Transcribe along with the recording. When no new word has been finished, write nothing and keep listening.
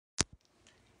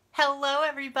Hello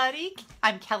everybody,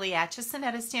 I'm Kelly Acheson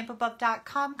at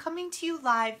stampinabove.com coming to you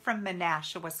live from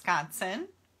Menasha, Wisconsin.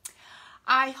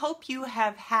 I hope you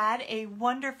have had a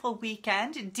wonderful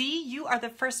weekend. Dee, you are the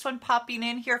first one popping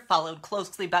in here, followed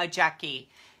closely by Jackie.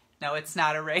 No, it's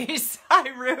not a race. Hi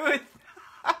Ruth.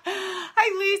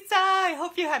 Hi Lisa, I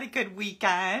hope you had a good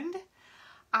weekend.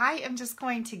 I am just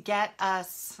going to get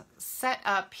us set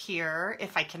up here,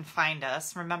 if I can find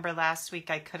us. Remember last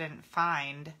week I couldn't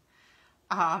find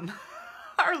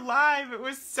our live. It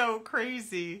was so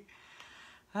crazy.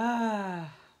 Let's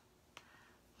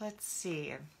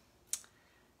see.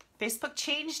 Facebook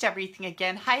changed everything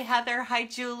again. Hi Heather, hi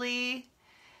Julie.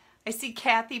 I see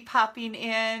Kathy popping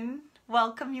in.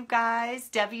 Welcome you guys.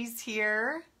 Debbie's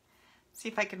here. See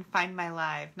if I can find my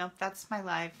live. Nope, that's my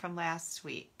live from last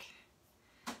week.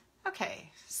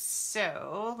 Okay,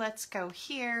 so let's go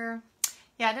here.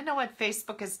 Yeah, I don't know what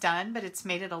Facebook has done, but it's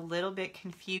made it a little bit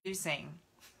confusing.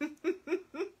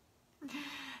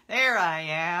 There I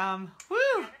am.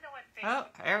 Woo! Oh,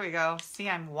 there we go. See,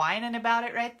 I'm whining about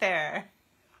it right there.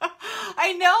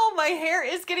 I know, my hair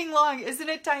is getting long. Isn't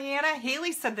it, Diana?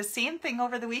 Haley said the same thing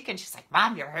over the weekend. She's like,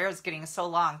 Mom, your hair is getting so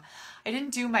long. I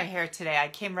didn't do my hair today. I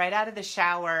came right out of the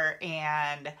shower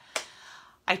and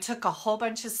I took a whole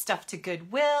bunch of stuff to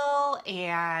Goodwill,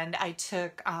 and I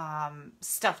took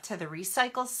stuff to the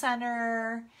recycle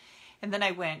center, and then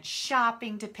I went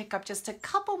shopping to pick up just a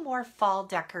couple more fall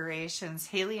decorations.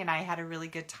 Haley and I had a really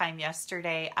good time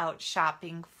yesterday out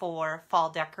shopping for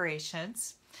fall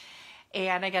decorations,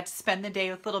 and I got to spend the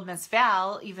day with little Miss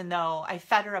Val, even though I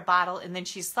fed her a bottle and then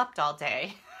she slept all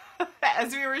day.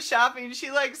 As we were shopping,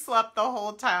 she like slept the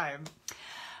whole time.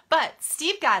 But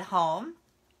Steve got home.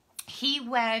 He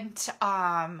went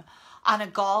on a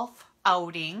golf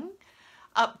outing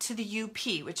up to the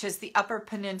UP, which is the Upper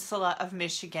Peninsula of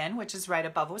Michigan, which is right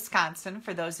above Wisconsin,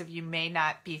 for those of you who may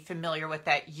not be familiar with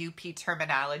that UP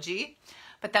terminology,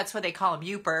 but that's what they call them,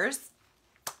 Upers.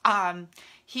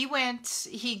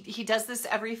 He does this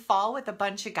every fall with a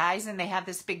bunch of guys, and they have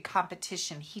this big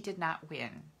competition. He did not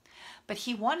win, but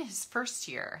he won his first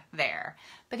year there.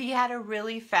 But he had a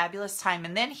really fabulous time.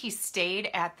 And then he stayed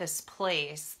at this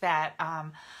place that, I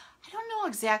don't know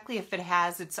exactly if it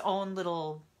has its own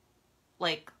little,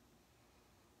 like,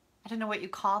 I don't know what you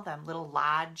call them, little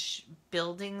lodge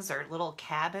buildings or little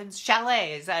cabins,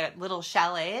 chalets, little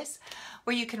chalets,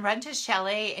 where you can rent a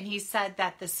chalet. And he said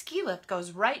that the ski lift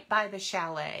goes right by the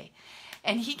chalet.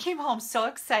 And he came home so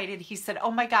excited. He said,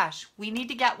 oh my gosh, we need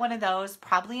to get one of those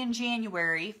probably in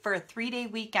January for a 3-day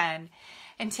weekend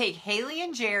and take Haley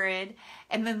and Jared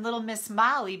and then little Miss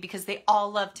Molly, because they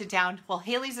all love to well,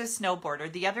 Haley's a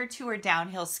snowboarder. The other two are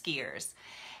downhill skiers.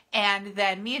 And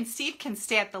then me and Steve can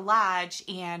stay at the lodge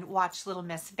and watch little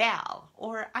Miss Val.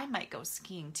 Or I might go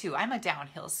skiing too. I'm a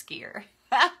downhill skier.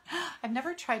 I've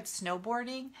never tried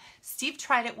snowboarding. Steve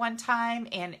tried it one time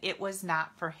and it was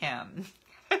not for him.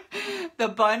 The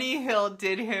bunny hill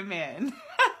did him in.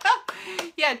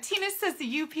 Yeah, Tina says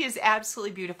the UP is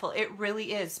absolutely beautiful. It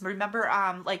really is. Remember,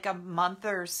 like a month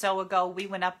or so ago, we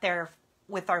went up there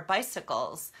with our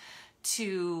bicycles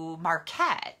to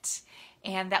Marquette,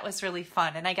 and that was really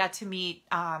fun. And I got to meet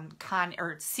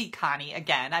see Connie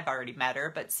again. I've already met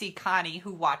her, but see Connie,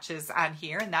 who watches on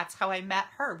here, and that's how I met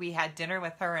her. We had dinner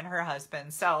with her and her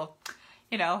husband. So,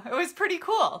 you know, it was pretty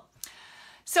cool.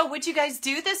 So what'd you guys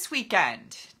do this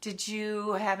weekend? Did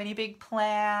you have any big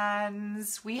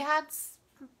plans? We had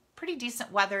pretty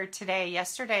decent weather today.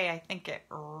 Yesterday, I think it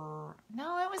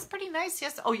was pretty nice.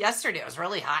 Yes. Oh, yesterday it was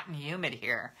really hot and humid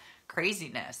here.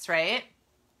 Craziness, right?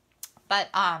 But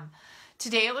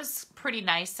today it was pretty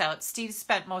nice out. Steve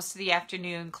spent most of the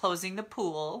afternoon closing the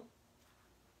pool.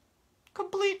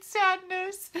 Complete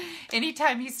sadness.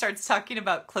 Anytime he starts talking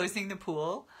about closing the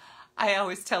pool, I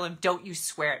always tell him, don't you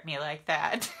swear at me like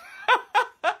that.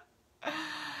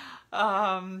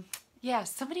 Yeah,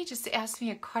 somebody just asked me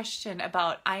a question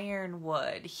about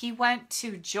Ironwood. He went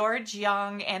to George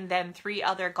Young and then 3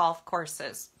 other golf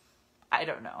courses. I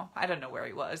don't know. I don't know where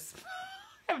he was.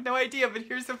 I have no idea, but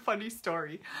here's a funny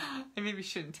story. I maybe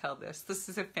shouldn't tell this. This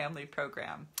is a family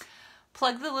program.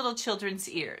 Plug the little children's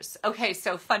ears. Okay,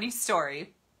 so funny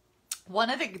story.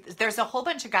 There's a whole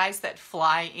bunch of guys that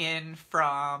fly in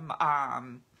from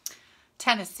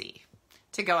Tennessee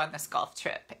to go on this golf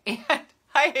trip. And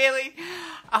hi, Haley.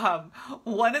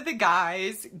 One of the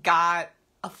guys got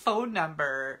a phone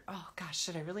number. Oh gosh,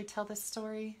 should I really tell this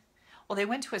story? Well, they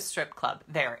went to a strip club.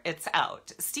 There, it's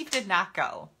out. Steve did not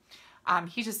go.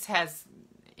 He says,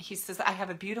 I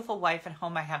have a beautiful wife at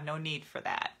home. I have no need for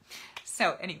that.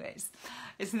 So anyways,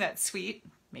 isn't that sweet?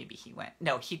 maybe he went.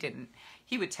 No, he didn't.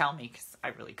 He would tell me because I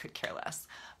really could care less.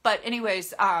 But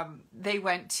anyways, they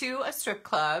went to a strip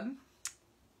club,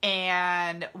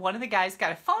 and one of the guys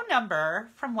got a phone number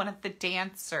from one of the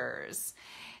dancers.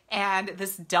 And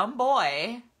this dumb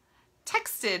boy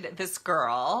texted this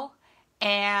girl,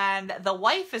 and the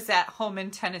wife is at home in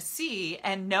Tennessee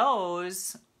and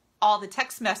knows all the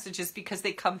text messages because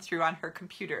they come through on her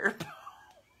computer.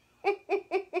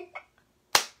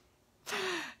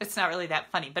 It's not really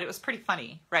that funny, but it was pretty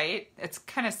funny, right? It's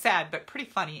kind of sad, but pretty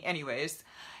funny anyways.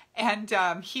 And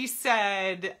he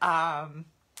said,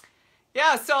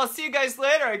 yeah, so I'll see you guys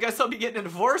later. I guess I'll be getting a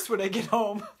divorce when I get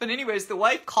home. But anyways, the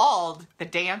wife called the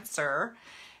dancer,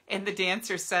 and the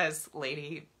dancer says,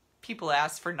 lady, people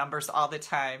ask for numbers all the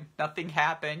time. Nothing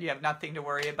happened. You have nothing to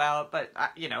worry about, but,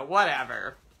 you know,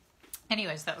 whatever.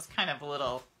 Anyways, that was kind of a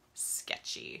little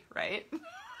sketchy, right?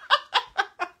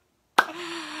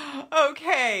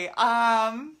 Okay.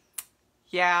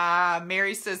 Yeah,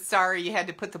 Mary says, sorry, you had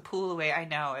to put the pool away. I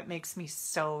know. It makes me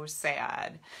so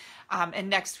sad. And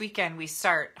next weekend we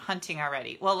start hunting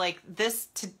already. Well, like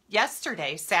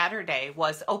yesterday, Saturday,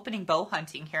 was opening bow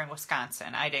hunting here in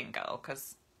Wisconsin. I didn't go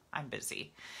because I'm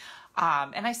busy.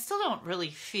 And I still don't really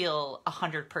feel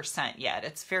 100% yet.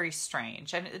 It's very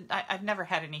strange. And I've never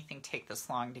had anything take this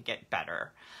long to get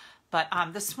better. But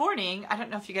this morning, I don't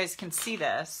know if you guys can see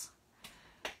this.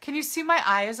 Can you see my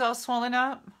eyes all swollen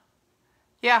up?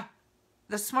 Yeah.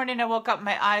 This morning I woke up,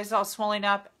 my eyes all swollen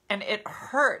up, and it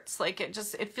hurts. Like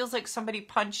it feels like somebody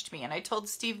punched me. And I told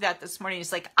Steve that this morning.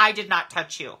 He's like, I did not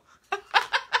touch you.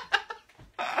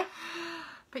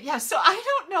 But yeah, so I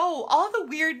don't know. All the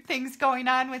weird things going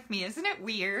on with me. Isn't it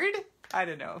weird? I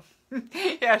don't know.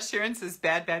 Yeah, Sharon says,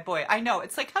 bad boy. I know.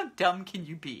 It's like, how dumb can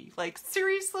you be? Like,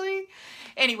 seriously?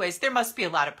 Anyways, there must be a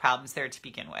lot of problems there to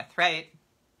begin with, right?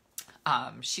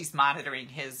 She's monitoring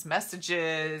his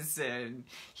messages, and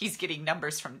he's getting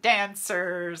numbers from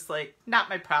dancers. Like, not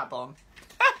my problem.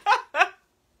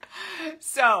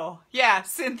 So, yeah,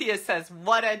 Cynthia says,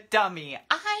 what a dummy.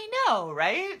 I know,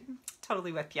 right?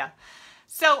 Totally with ya.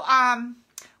 So,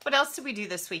 what else did we do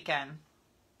this weekend?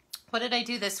 What did I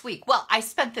do this week? Well, I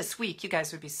spent this week, you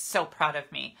guys would be so proud of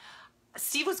me.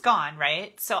 Steve was gone,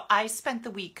 right? So I spent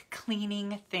the week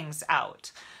cleaning things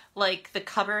out. Like the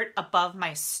cupboard above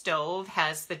my stove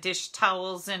has the dish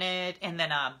towels in it, and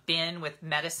then a bin with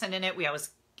medicine in it.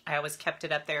 I always kept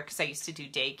it up there because I used to do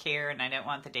daycare, and I didn't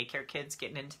want the daycare kids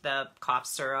getting into the cough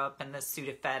syrup and the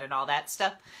Sudafed and all that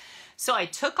stuff. So I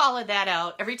took all of that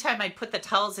out. Every time I put the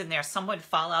towels in there, some would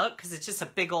fall out because it's just a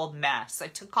big old mess. I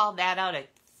took all that out. I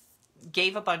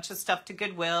gave a bunch of stuff to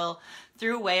Goodwill,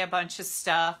 threw away a bunch of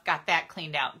stuff, got that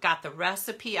cleaned out. Got the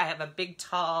recipe. I have a big,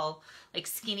 tall, like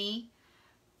skinny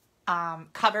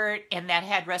cupboard, and that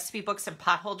had recipe books and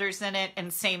pot holders in it,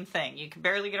 and same thing. You can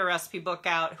barely get a recipe book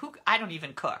out. I don't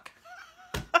even cook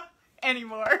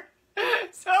anymore.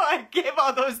 So I gave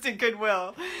all those to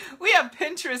Goodwill. We have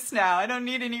Pinterest now. I don't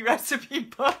need any recipe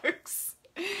books.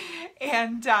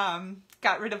 And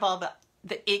got rid of all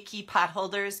the icky pot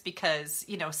holders because,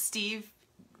 you know, Steve,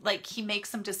 like, he makes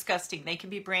them disgusting. They can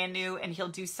be brand new, and he'll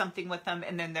do something with them,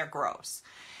 and then they're gross.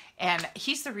 And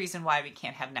he's the reason why we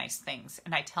can't have nice things.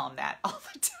 And I tell him that all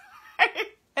the time.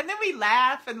 And then we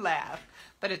laugh and laugh.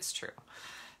 But it's true.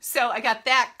 So I got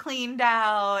that cleaned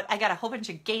out. I got a whole bunch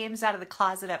of games out of the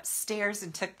closet upstairs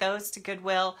and took those to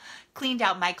Goodwill. Cleaned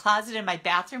out my closet in my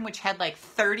bathroom, which had like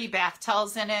 30 bath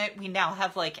towels in it. We now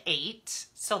have like 8.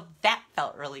 So that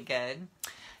felt really good.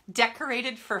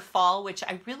 Decorated for fall, which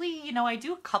I really, you know, I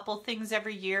do a couple things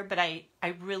every year, but I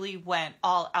really went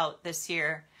all out this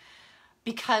year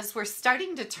because we're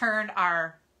starting to turn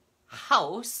our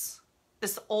house,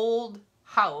 this old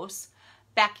house,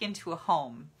 back into a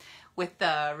home with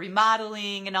the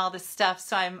remodeling and all this stuff.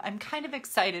 So I'm kind of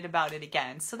excited about it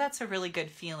again. So that's a really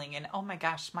good feeling. And oh my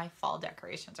gosh, my fall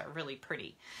decorations are really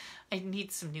pretty. I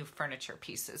need some new furniture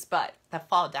pieces, but the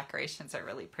fall decorations are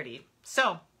really pretty.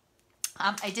 So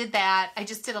I did that. I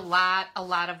just did a lot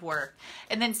of work.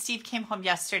 And then Steve came home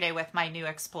yesterday with my new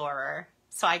Explorer.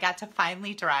 So I got to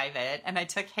finally drive it. And I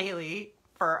took Haley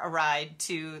for a ride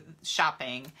to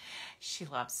shopping. She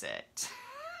loves it.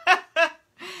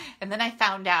 And then I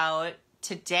found out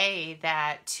today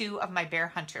that 2 of my bear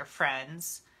hunter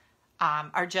friends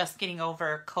are just getting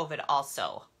over COVID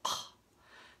also.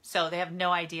 So they have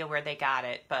no idea where they got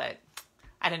it, but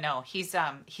I don't know. He's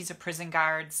a prison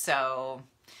guard, so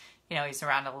you know, he's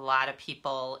around a lot of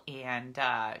people, and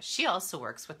she also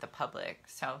works with the public.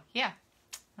 So yeah,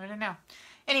 I don't know.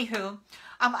 Anywho,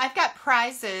 I've got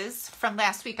prizes from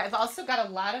last week. I've also got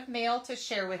a lot of mail to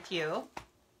share with you.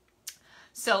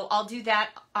 So I'll do that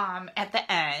at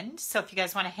the end. So if you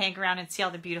guys want to hang around and see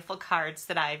all the beautiful cards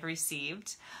that I've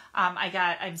received.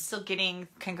 I'm still getting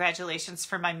congratulations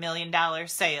for my $1 million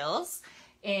sales.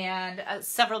 And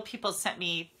several people sent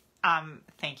me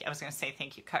thank you. I was going to say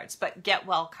thank you cards, but get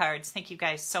well cards. Thank you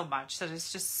guys so much. That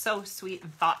is just so sweet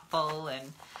and thoughtful,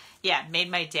 and yeah,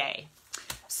 made my day.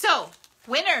 So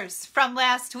winners from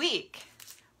last week.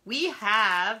 We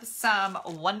have some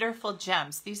wonderful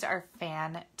gems. These are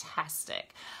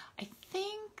fantastic. I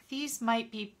think these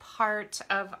might be part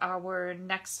of our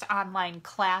next online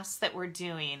class that we're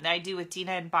doing, that I do with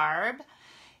Dina and Barb.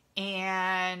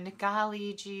 And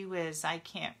golly gee whiz, I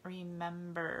can't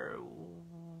remember.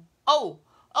 Oh,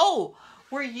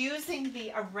 we're using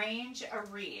the Arrange a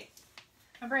Wreath.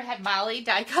 Remember I had Molly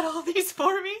die cut all these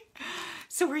for me?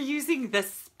 So we're using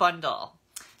this bundle.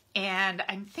 And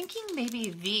I'm thinking maybe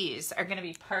these are going to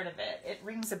be part of it. It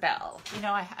rings a bell. You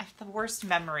know, I have the worst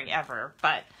memory ever.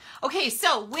 But okay,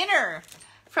 so winner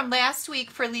from last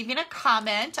week for leaving a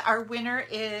comment. Our winner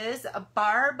is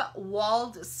Barb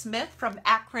Wald-Smith from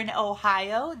Akron,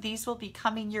 Ohio. These will be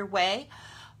coming your way.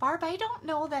 Barb, I don't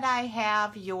know that I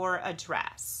have your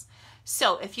address.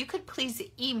 So if you could please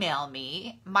email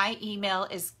me. My email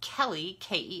is Kelly,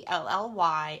 Kelly,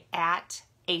 at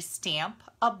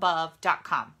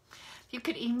astampabove.com. If you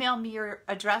could email me your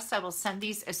address, I will send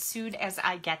these as soon as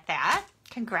I get that.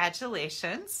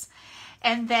 Congratulations.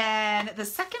 And then the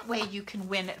second way you can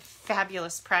win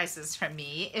fabulous prizes from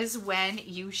me is when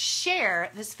you share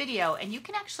this video. And you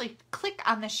can actually click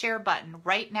on the share button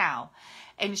right now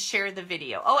and share the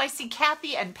video. Oh, I see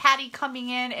Kathy and Patty coming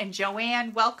in, and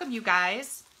Joanne. Welcome, you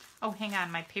guys. Oh, hang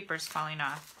on. My paper's falling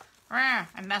off.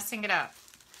 I'm messing it up.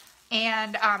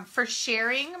 And for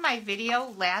sharing my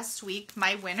video last week,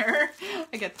 my winner,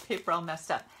 I got the paper all messed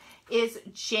up, is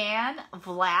Jan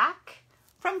Vlack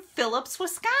from Phillips,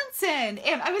 Wisconsin.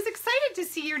 And I was excited to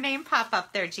see your name pop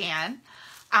up there, Jan,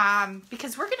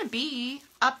 because we're going to be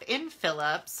up in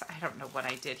Phillips. I don't know what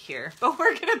I did here, but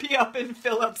we're going to be up in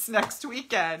Phillips next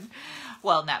weekend.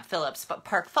 Well, not Phillips, but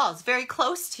Park Falls, very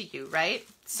close to you, right?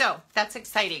 So that's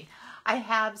exciting. I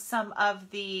have some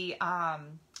of the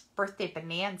Birthday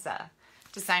Bonanza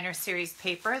designer series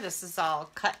paper. This is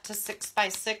all cut to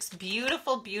 6x6.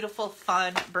 Beautiful, beautiful,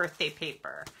 fun birthday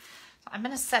paper. So I'm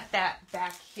going to set that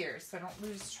back here so I don't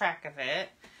lose track of it.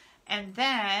 And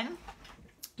then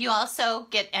you also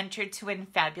get entered to win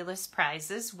fabulous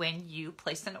prizes when you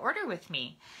place an order with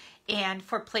me. And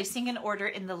for placing an order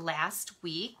in the last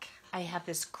week, I have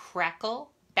this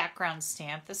Crackle background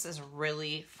stamp. This is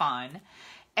really fun.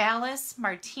 Alice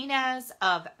Martinez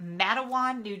of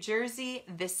Matawan, New Jersey.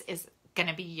 This is going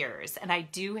to be yours. And I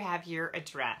do have your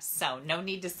address, so no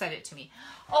need to send it to me.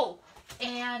 Oh,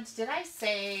 and did I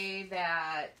say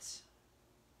that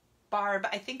Barb,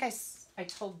 I think I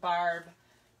told Barb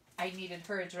I needed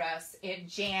her address. And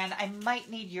Jan, I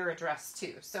might need your address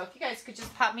too. So if you guys could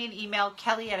just pop me an email,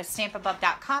 Kelly at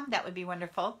astampabove.com, that would be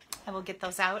wonderful. I will get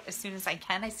those out as soon as I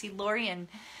can. I see Lori and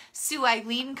Sue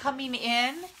Eileen coming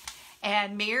in.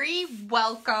 And Mary,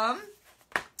 welcome.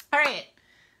 All right,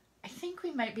 I think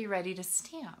we might be ready to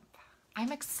stamp.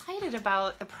 I'm excited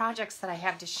about the projects that I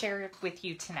have to share with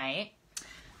you tonight.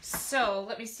 So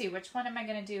let me see, which one am I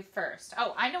gonna do first?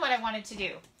 Oh, I know what I wanted to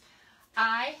do.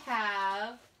 I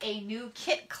have a new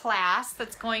kit class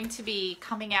that's going to be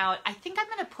coming out. I think I'm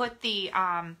gonna put the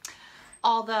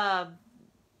all the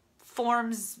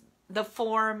forms, the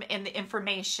form and the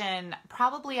information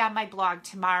probably on my blog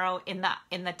tomorrow in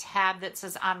the tab that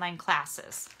says online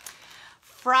classes.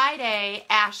 Friday,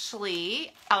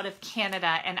 Ashley out of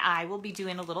Canada and I will be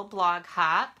doing a little blog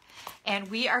hop, and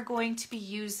we are going to be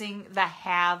using the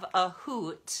Have a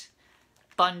Hoot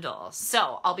bundle.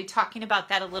 So I'll be talking about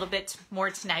that a little bit more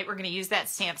tonight. We're going to use that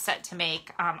stamp set to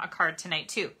make a card tonight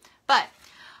too. But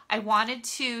I wanted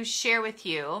to share with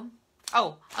you,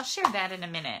 oh, I'll share that in a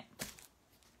minute.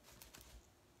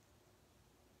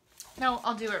 No,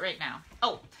 I'll do it right now.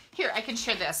 Oh, here, I can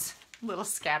share this. A little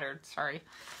scattered, sorry.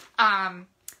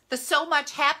 The So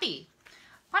Much Happy.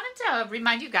 Wanted to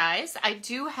remind you guys, I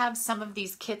do have some of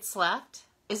these kits left.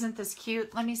 Isn't this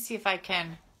cute? Let me see if I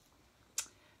can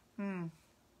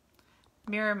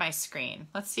mirror my screen.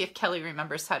 Let's see if Kelly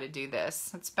remembers how to do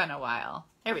this. It's been a while.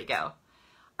 There we go.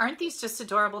 Aren't these just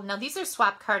adorable? Now, these are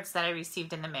swap cards that I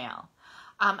received in the mail.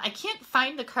 I can't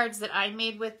find the cards that I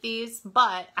made with these,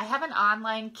 but I have an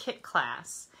online kit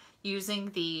class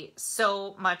using the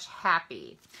So Much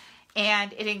Happy.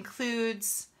 And it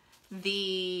includes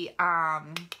the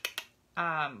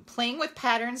Playing with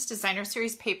Patterns Designer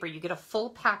Series paper. You get a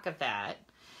full pack of that.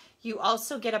 You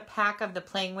also get a pack of the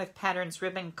Playing with Patterns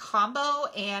ribbon combo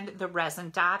and the resin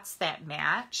dots that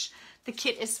match. The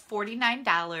kit is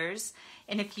 $49,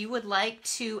 and if you would like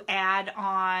to add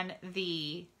on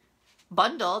the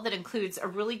bundle that includes a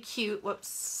really cute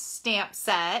stamp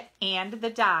set and the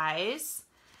dies,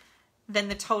 then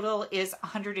the total is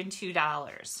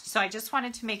 $102. So I just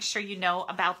wanted to make sure you know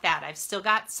about that. I've still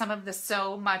got some of the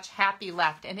So Much Happy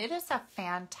left, and it is a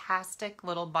fantastic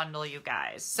little bundle, you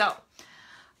guys. So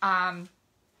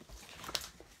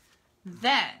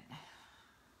then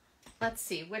let's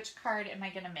see, which card am I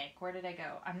going to make? Where did I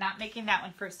go? I'm not making that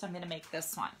one first. I'm going to make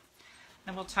this one.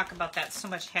 And we'll talk about that So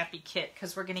Much Happy kit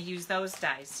because we're going to use those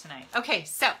dies tonight. Okay,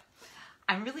 so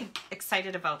I'm really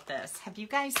excited about this. Have you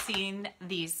guys seen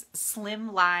these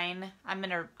slimline? I'm going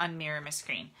to unmirror my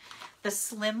screen. The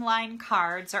slimline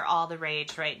cards are all the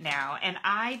rage right now. And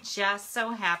I just so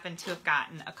happen to have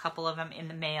gotten a couple of them in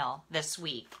the mail this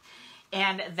week.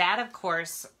 And that, of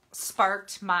course,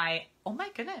 sparked my, oh my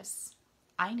goodness,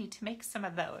 I need to make some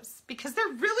of those because they're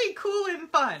really cool and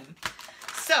fun.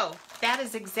 So that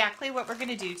is exactly what we're going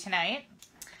to do tonight.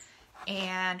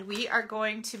 And we are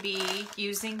going to be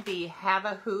using the Have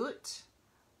a Hoot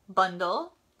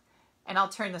bundle. And I'll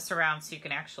turn this around so you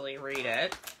can actually read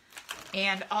it.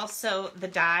 And also the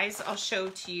dies I'll show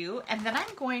to you. And then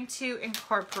I'm going to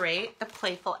incorporate the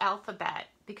playful alphabet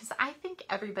because I think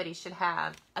everybody should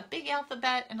have a big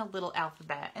alphabet and a little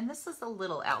alphabet. And this is a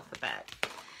little alphabet.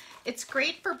 It's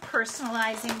great for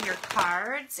personalizing your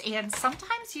cards, and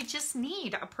sometimes you just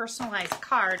need a personalized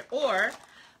card or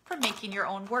for making your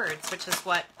own words, which is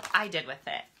what I did with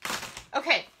it.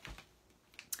 Okay,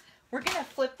 we're going to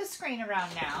flip the screen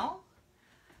around now.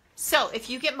 So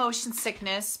if you get motion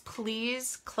sickness,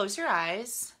 please close your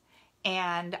eyes,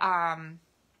 and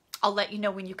I'll let you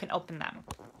know when you can open them.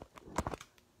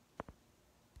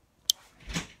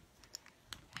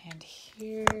 And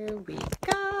here we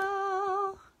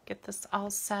go. Get this all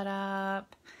set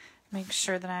up. Make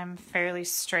sure that I'm fairly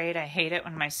straight. I hate it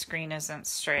when my screen isn't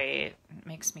straight. It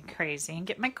makes me crazy. And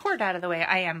get my cord out of the way.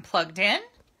 I am plugged in.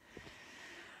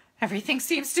 Everything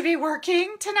seems to be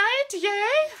working tonight.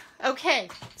 Yay! Okay,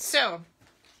 so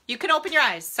you can open your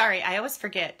eyes. Sorry, I always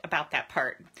forget about that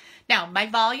part. Now, my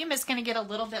volume is going to get a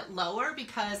little bit lower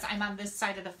because I'm on this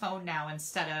side of the phone now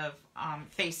instead of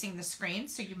facing the screen.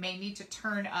 So you may need to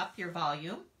turn up your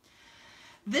volume.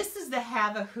 This is the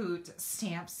Have a Hoot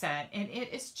stamp set, and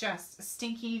it is just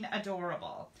stinking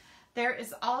adorable. There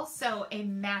is also a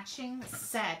matching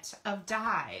set of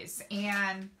dies,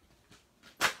 and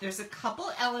there's a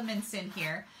couple elements in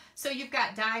here. So you've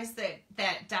got dies that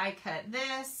die cut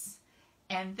this,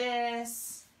 and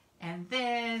this, and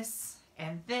this,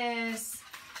 and this.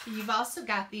 You've also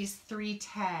got these 3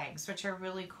 tags, which are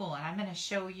really cool, and I'm going to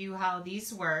show you how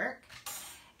these work.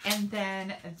 And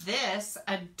then this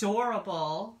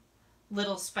adorable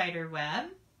little spider web.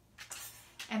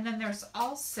 And then there's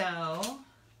also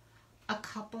a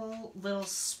couple little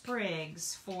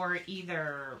sprigs for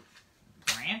either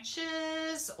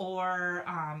branches or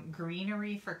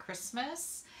greenery for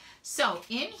Christmas. So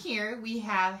in here we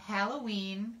have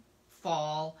Halloween,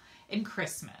 fall, and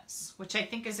Christmas, which I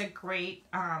think is a great,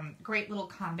 great little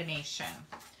combination.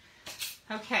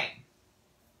 Okay.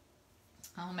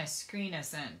 Oh, my screen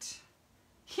isn't.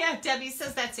 Yeah, Debbie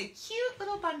says that's a cute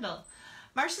little bundle.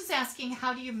 Marsha's asking,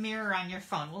 how do you mirror on your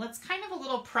phone? Well, it's kind of a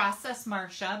little process,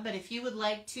 Marsha, but if you would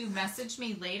like to message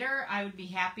me later, I would be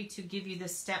happy to give you the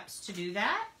steps to do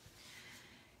that.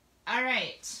 All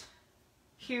right,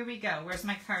 here we go. Where's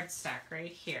my cardstock?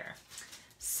 Right here.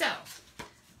 So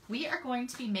we are going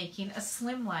to be making a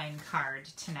slimline card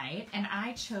tonight, and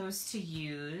I chose to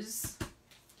use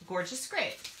Gorgeous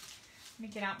Grape. Let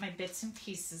me get out my bits and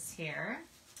pieces here.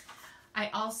 I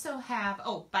also have,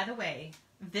 oh, by the way,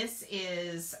 this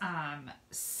is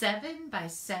 7 by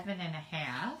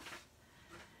 7.5.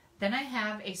 Then I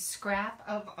have a scrap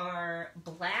of our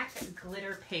black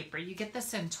glitter paper. You get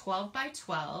this in 12 by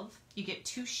 12. You get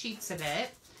 2 sheets of it,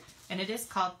 and it is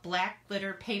called black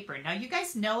glitter paper. Now, you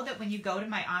guys know that when you go to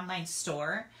my online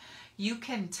store, you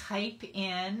can type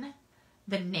in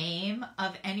the name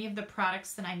of any of the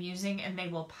products that I'm using and they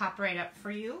will pop right up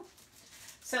for you.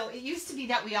 So it used to be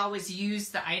that we always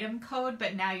used the item code,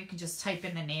 but now you can just type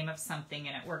in the name of something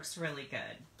and it works really good.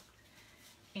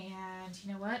 And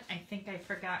you know what? I think I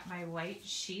forgot my white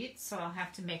sheet, so I'll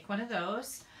have to make one of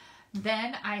those.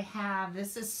 Then I have,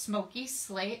 this is Smoky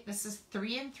Slate. This is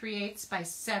 3 3/8 by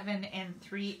 7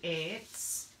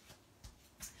 3/8.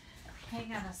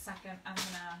 Hang on a second. I'm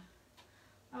gonna,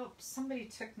 oh, somebody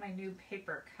took my new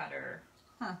paper cutter.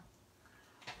 Huh.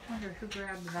 Wonder who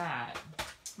grabbed that.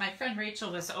 My friend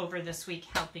Rachel was over this week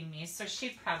helping me, so she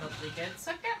probably did.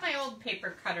 So I've got my old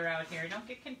paper cutter out here. Don't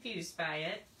get confused by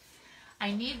it.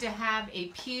 I need to have a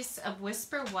piece of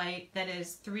Whisper White that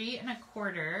is 3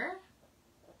 1/4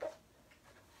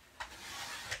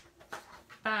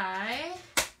 by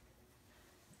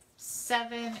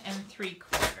 7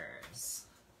 3/4.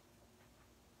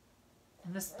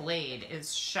 And this blade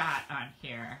is shot on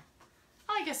here.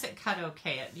 Well, I guess it cut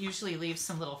okay. It usually leaves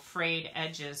some little frayed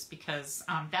edges because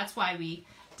that's why we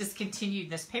discontinued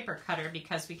this paper cutter,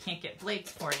 because we can't get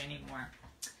blades for it anymore.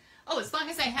 Oh, as long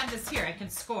as I have this here, I can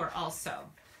score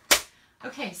also.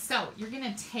 Okay, so you're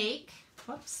gonna take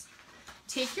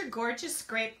your gorgeous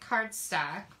scraped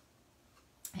cardstock,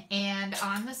 and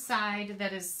on the side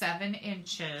that is 7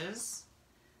 inches,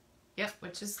 yep,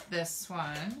 which is this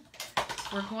one,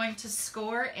 we're going to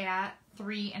score at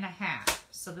 3 1/2.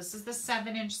 So this is the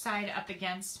 7-inch side up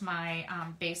against my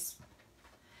base.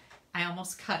 I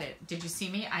almost cut it. Did you see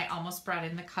me? I almost brought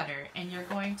in the cutter. And you're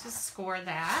going to score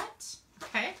that.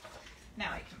 Okay.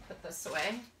 Now I can put this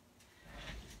away.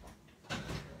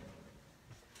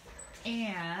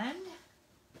 And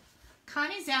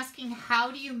Connie's asking, how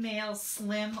do you mail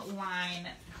slim line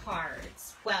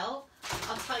cards? Well,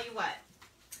 I'll tell you what.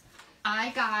 I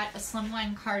got a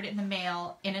slimline card in the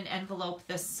mail in an envelope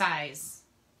this size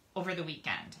over the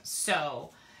weekend.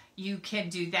 So you can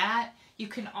do that. You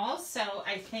can also,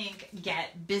 I think,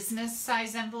 get business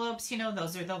size envelopes. You know,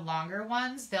 those are the longer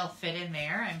ones. They'll fit in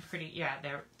there.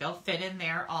 They'll fit in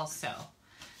there also.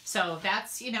 So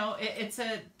that's, you know,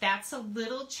 that's a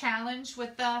little challenge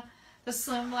with the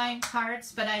slimline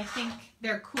cards, but I think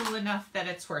they're cool enough that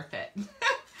it's worth it.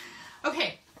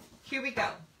 Okay, here we go.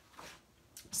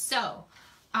 So,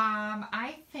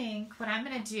 I think what I'm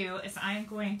going to do is I'm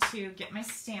going to get my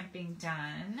stamping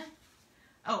done.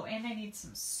 Oh, and I need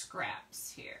some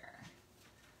scraps here.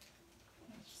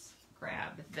 Let's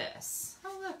grab this.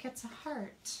 Oh, look, it's a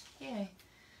heart. Yay.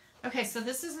 Okay, so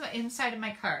this is the inside of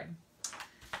my card.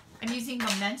 I'm using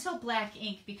Memento Black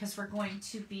ink because we're going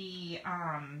to be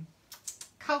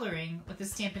coloring with the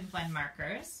Stampin' Blend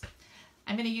markers.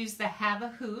 I'm going to use the Have a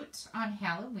Hoot on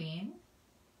Halloween.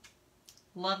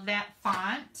 Love that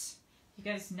font. You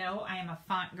guys know I am a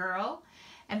font girl.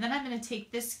 And then I'm going to take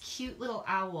this cute little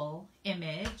owl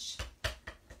image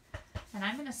and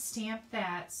I'm going to stamp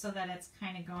that so that it's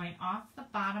kind of going off the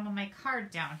bottom of my card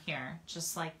down here,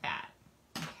 just like that.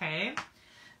 Okay.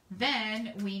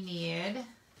 Then we need,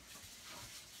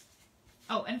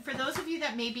 oh, and for those of you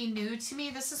that may be new to me,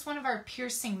 this is one of our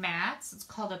piercing mats. It's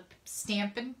called a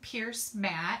Stampin' Pierce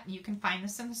mat. You can find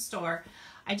this in the store.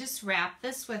 I just wrap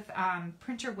this with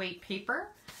printer weight paper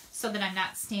so that I'm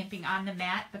not stamping on the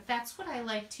mat, but that's what I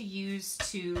like to use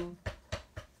to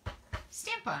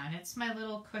stamp on. It's my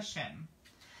little cushion.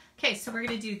 Okay, so we're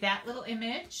going to do that little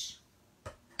image.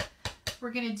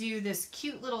 We're going to do this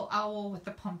cute little owl with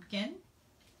the pumpkin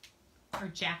or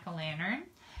jack-o'-lantern,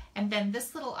 and then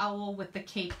this little owl with the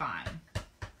cape on.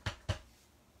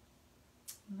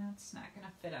 And that's not going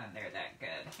to fit on there that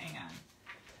good. Hang on.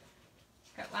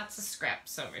 Got lots of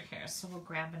scraps over here, so we'll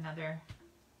grab another.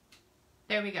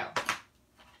 There we go.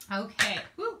 Okay.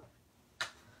 Woo.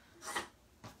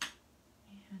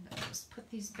 And I'll just put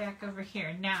these back over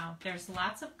here. Now, there's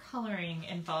lots of coloring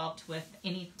involved with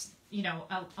any, you know,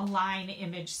 a line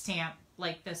image stamp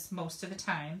like this most of the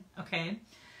time, okay?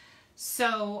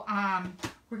 So,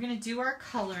 we're going to do our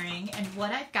coloring, and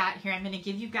what I've got here, I'm going to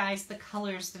give you guys the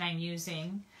colors that I'm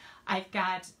using. I've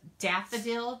got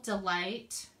Daffodil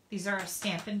Delight. These are our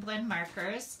Stampin' Blend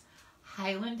markers.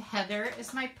 Highland Heather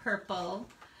is my purple.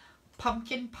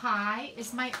 Pumpkin Pie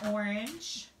is my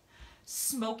orange.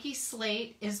 Smoky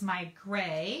Slate is my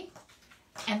gray.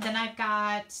 And then I've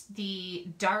got the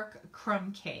Dark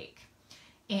Crumb Cake.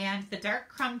 And the Dark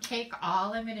Crumb Cake,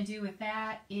 all I'm going to do with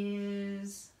that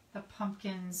is the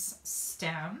pumpkin's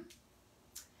stem.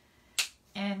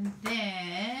 And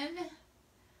then,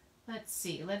 let's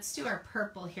see, let's do our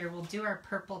purple here. We'll do our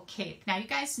purple cape. Now, you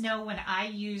guys know when I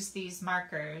use these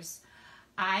markers,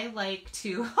 I like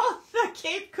to, oh, the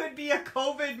cape could be a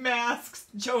COVID mask,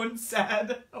 Joan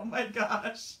said. Oh my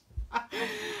gosh.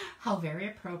 How very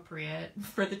appropriate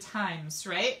for the times,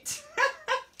 right?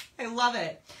 I love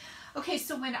it. Okay,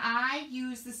 so when I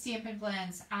use the Stampin'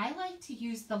 Blends, I like to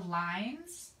use the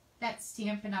lines that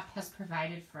Stampin' Up! Has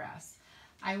provided for us.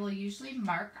 I will usually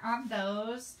mark on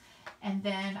those, and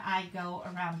then I go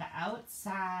around the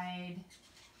outside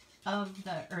of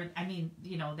the, or I mean,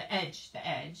 you know, the edge.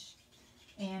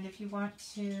 And if you want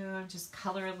to just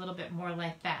color a little bit more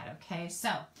like that, okay?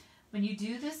 So when you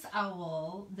do this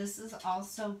owl, this is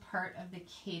also part of the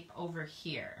cape over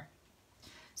here.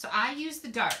 So I use the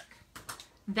dark.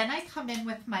 Then I come in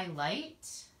with my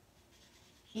light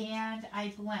and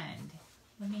I blend.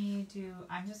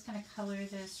 I'm just going to color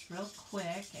this real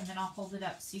quick and then I'll hold it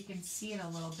up so you can see it a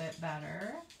little bit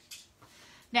better.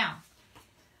 Now,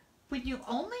 when you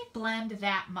only blend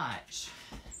that much,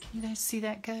 can you guys see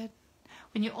that good?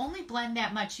 When you only blend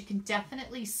that much, you can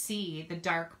definitely see the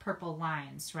dark purple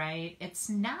lines, right? It's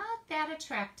not that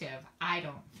attractive, I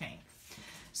don't think.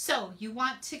 So you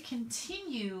want to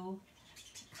continue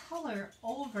to color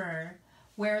over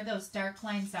where those dark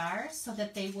lines are so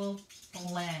that they will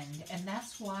blend. And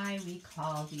that's why we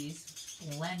call these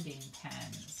blending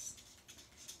pens.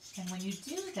 And when you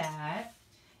do that,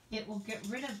 it will get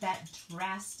rid of that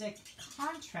drastic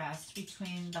contrast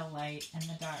between the light and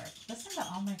the dark. Listen to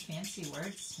all my fancy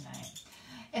words tonight.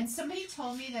 And somebody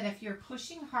told me that if you're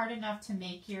pushing hard enough to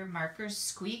make your markers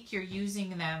squeak, you're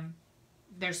using them,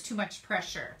 there's too much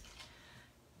pressure.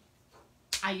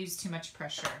 I use too much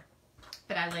pressure,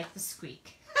 but I like the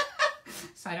squeak.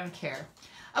 So I don't care.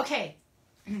 Okay,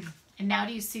 and now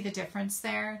do you see the difference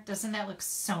there? Doesn't that look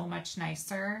so much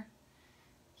nicer?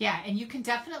 Yeah, and you can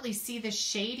definitely see the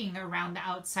shading around the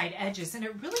outside edges, and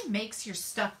it really makes your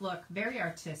stuff look very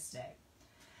artistic.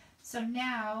 So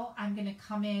now I'm going to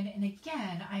come in, and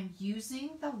again, I'm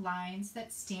using the lines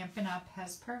that Stampin' Up!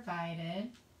 Has provided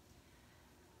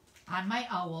on my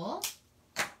owl.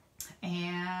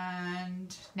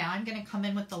 And now I'm going to come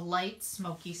in with the light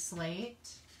smoky slate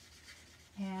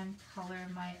and color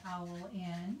my owl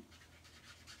in.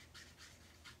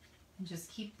 And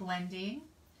just keep blending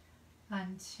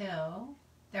until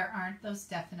there aren't those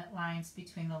definite lines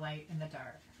between the light and the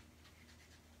dark.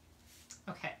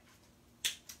 Okay.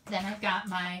 Then I've got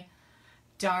my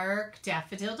dark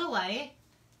Daffodil Delight.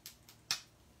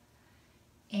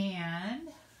 And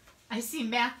I see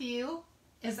Matthew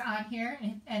is on here,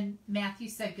 and Matthew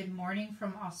said good morning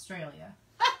from Australia.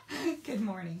 Good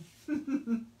morning.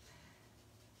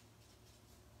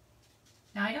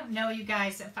 Now, I don't know, you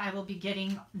guys, if I will be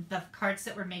getting the cards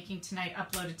that we're making tonight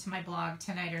uploaded to my blog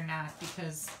tonight or not,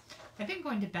 because I've been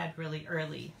going to bed really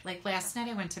early. Like last night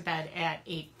I went to bed at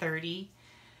 8:30,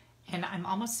 and I'm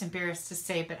almost embarrassed to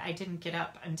say, but I didn't get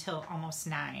up until almost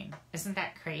 9. Isn't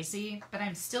that crazy? But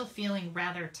I'm still feeling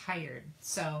rather tired.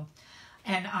 So,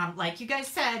 and like you guys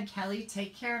said, Kelly,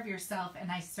 take care of yourself, and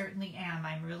I certainly am.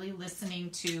 I'm really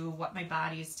listening to what my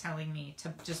body is telling me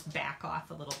to just back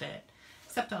off a little bit.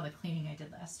 Except all the cleaning I did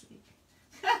last week.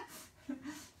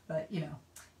 But, you know,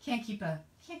 can't keep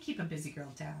a busy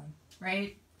girl down,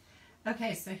 right?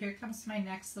 Okay, so here comes my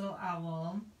next little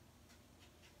owl.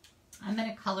 I'm going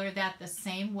to color that the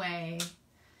same way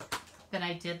that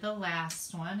I did the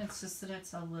last one. It's just that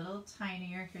it's a little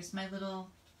tinier. Here's my little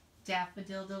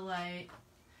Daffodil Delight.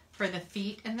 For the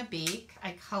feet and the beak,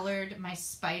 I colored my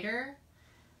spider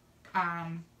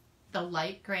the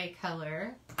light gray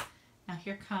color. Now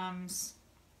here comes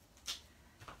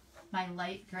my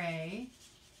light gray,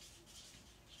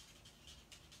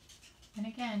 and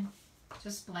again,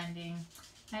 just blending.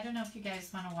 I don't know if you guys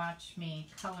want to watch me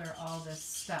color all this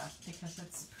stuff because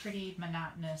it's pretty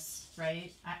monotonous,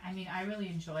 right? I mean, I really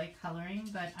enjoy coloring,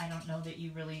 but I don't know that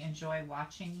you really enjoy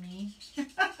watching me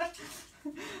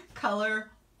color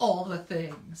all the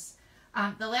things.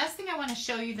 The last thing I want to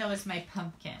show you, though, is my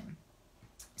pumpkin.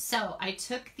 So I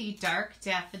took the dark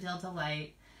Daffodil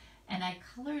Delight and I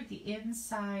colored the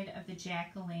inside of the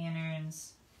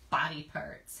jack-o'-lantern's body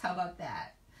parts. How about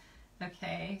that?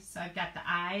 Okay, so I've got the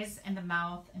eyes and the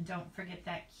mouth, and don't forget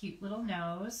that cute little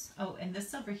nose. Oh, and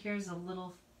this over here is a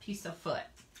little piece of foot.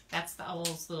 That's the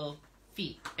owl's little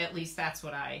feet. At least that's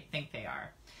what I think they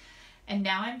are. And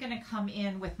now I'm going to come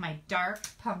in with my dark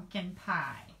pumpkin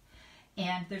pie.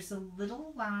 And there's a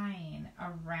little line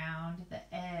around the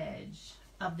edge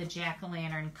of the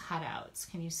jack-o'-lantern cutouts.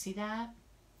 Can you see that?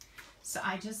 So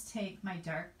I just take my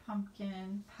dark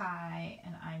pumpkin pie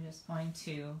and I'm just going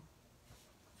to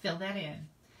fill that in.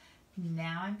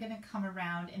 Now I'm going to come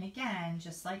around, and again,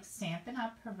 just like Stampin'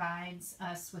 Up! Provides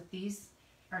us with these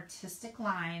artistic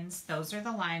lines, those are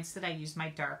the lines that I use my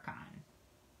dark on.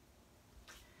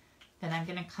 Then I'm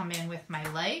going to come in with my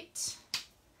light,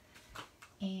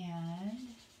 and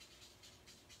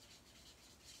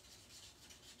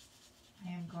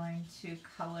I am going to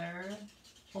color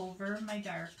over my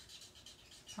dark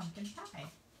pumpkin pie.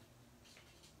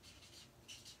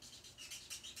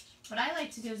 What I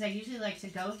like to do is I usually like to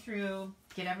go through,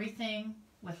 get everything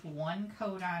with one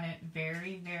coat on it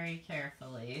very, very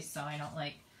carefully, so I don't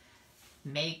like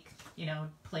make, you know,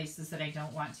 places that I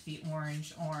don't want to be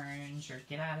orange or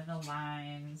get out of the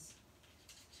lines.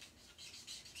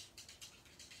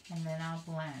 And then I'll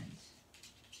blend.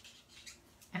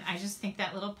 And I just think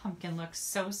that little pumpkin looks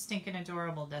so stinking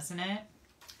adorable, doesn't it?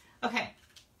 Okay,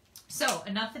 so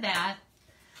enough of that.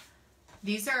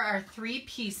 These are our 3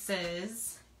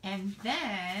 pieces. And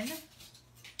then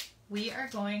we are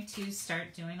going to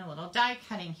start doing a little die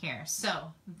cutting here.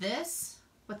 So this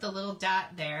with the little dot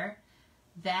there,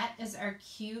 that is our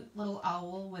cute little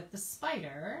owl with the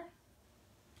spider.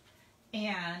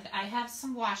 And I have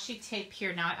some washi tape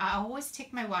here. Now, I always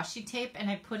take my washi tape and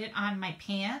I put it on my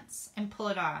pants and pull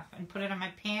it off. And put it on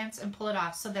my pants and pull it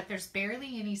off so that there's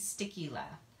barely any sticky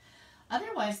left.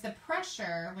 Otherwise, the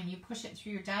pressure, when you push it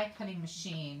through your die cutting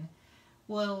machine,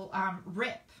 will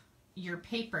rip your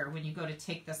paper when you go to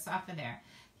take this off of there.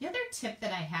 The other tip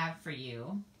that I have for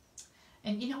you,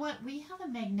 and you know what? We have a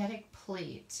magnetic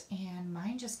plate, and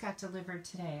mine just got delivered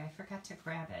today. I forgot to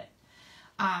grab it.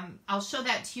 I'll show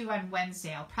that to you on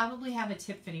Wednesday. I'll probably have a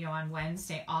tip video on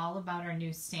Wednesday all about our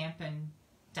new Stampin'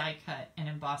 die cut and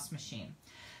emboss machine.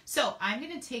 So I'm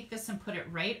going to take this and put it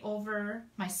right over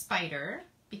my spider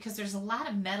because there's a lot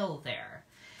of metal there.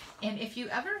 And if you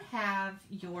ever have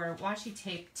your washi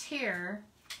tape tear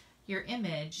your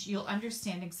image, you'll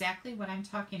understand exactly what I'm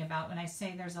talking about when I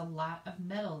say there's a lot of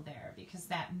metal there, because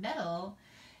that metal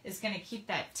is going to keep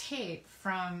that tape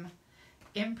from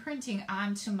imprinting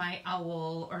onto my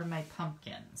owl or my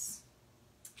pumpkins.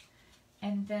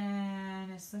 And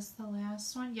then, is this the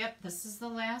last one? Yep, this is the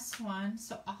last one.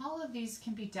 So all of these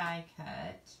can be die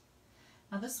cut.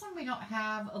 Now this one we don't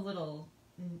have a little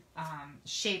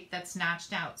shape that's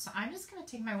notched out. So I'm just going to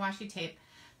take my washi tape,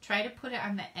 try to put it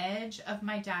on the edge of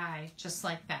my die, just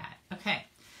like that. Okay,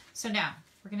 so now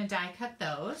we're going to die cut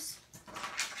those.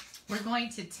 We're going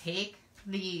to take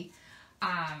the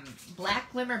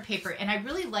black glimmer paper, and I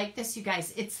really like this, you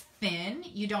guys. It's thin.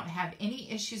 You don't have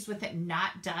any issues with it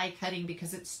not die cutting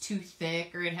because it's too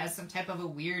thick or it has some type of a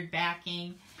weird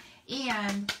backing,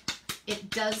 and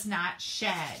it does not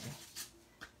shed.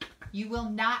 You will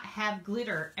not have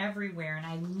glitter everywhere, and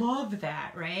I love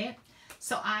that, right?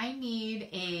 So I need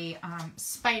a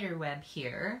spider web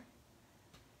here,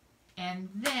 and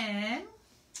then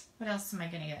what else am I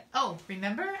going to get? Oh,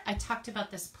 remember I talked about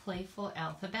this playful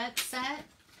alphabet set?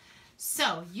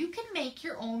 So you can make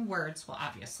your own words, well,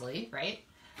 obviously, right?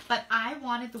 But I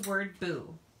wanted the word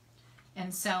boo.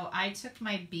 And so I took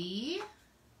my B,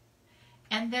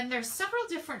 and then there's several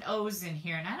different O's in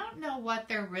here, and I don't know what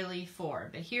they're really for.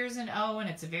 But here's an O, and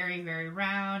it's a very, very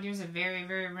round. Here's a very,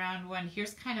 very round one.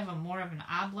 Here's kind of a more of an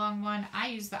oblong one. I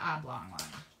use the oblong one.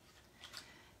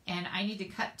 And I need to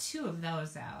cut 2 of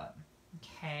those out.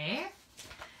 Okay,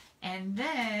 and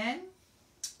then,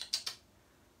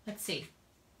 let's see,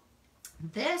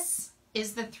 this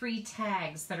is the 3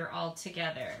 tags that are all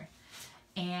together,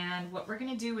 and what we're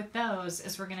going to do with those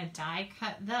is we're going to die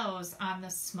cut those on the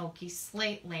smoky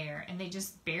slate layer, and they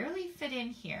just barely fit in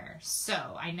here,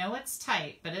 so I know it's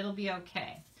tight, but it'll be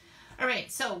okay.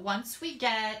 Alright, so once we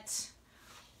get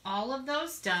all of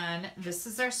those done, this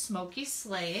is our smoky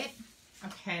slate,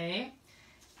 okay.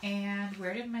 And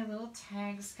where did my little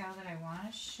tags go that I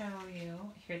want to show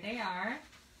you? Here they are.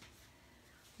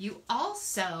 You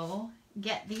also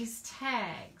get these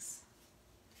tags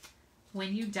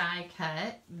when you die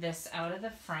cut this out of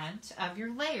the front of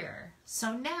your layer.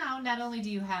 So now, not only do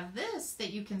you have this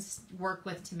that you can work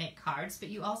with to make cards, but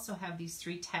you also have these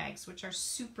 3 tags, which are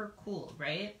super cool,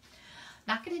 right?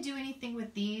 Not going to do anything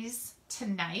with these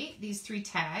tonight, these 3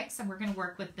 tags, and we're going to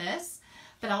work with this.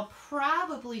 But I'll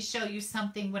probably show you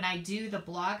something when I do the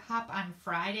blog hop on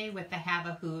Friday with the Have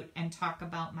a Hoot and talk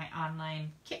about my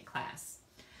online kit class.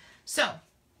 So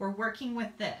we're working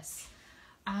with this.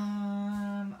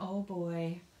 Oh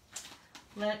boy.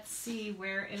 Let's see,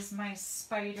 where is my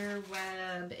spider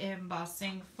web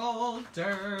embossing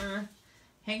folder?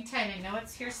 Hang tight, I know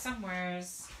it's here somewhere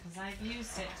because I've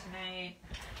used it tonight.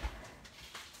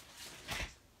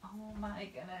 Oh my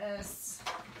goodness.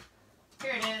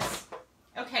 Here it is.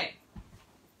 Okay,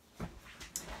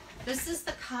 this is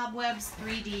the Cobwebs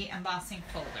 3D embossing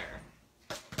folder,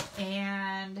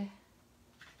 and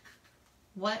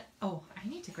what, oh, I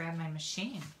need to grab my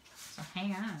machine, so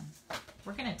hang on,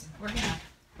 we're gonna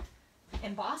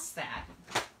emboss that.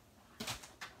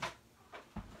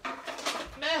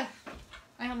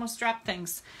 I almost dropped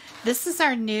things. This is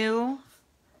our new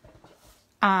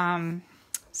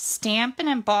Stampin'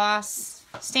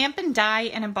 Die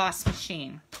and Emboss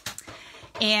machine.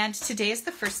 And today is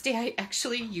the first day I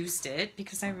actually used it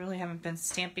because I really haven't been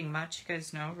stamping much. You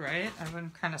guys know, right? I've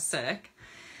been kind of sick.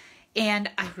 And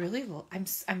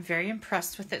I'm very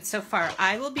impressed with it so far.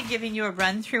 I will be giving you a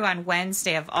run through on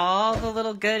Wednesday of all the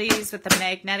little goodies with the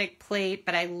magnetic plate,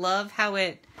 but I love how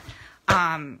it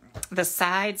The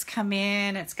sides come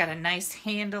in. It's got a nice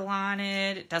handle on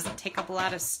it. It doesn't take up a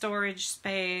lot of storage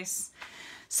space.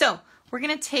 So we're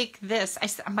going to take this.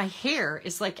 My hair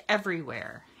is like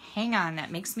everywhere. Hang on, that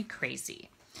makes me crazy.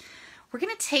 We're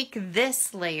going to take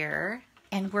this layer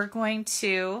and we're going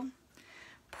to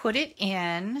put it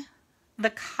in the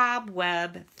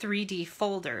Cobweb 3D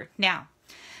folder. Now,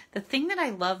 the thing that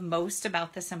I love most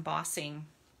about this embossing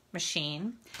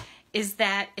machine is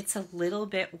that it's a little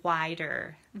bit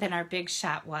wider than our Big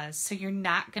Shot was, so you're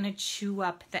not going to chew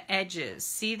up the edges.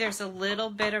 See, there's a little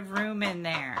bit of room in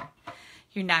there.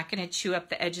 You're not going to chew up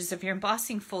the edges of your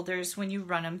embossing folders when you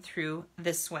run them through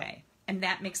this way, and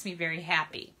that makes me very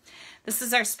happy. This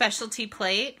is our specialty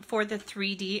plate for the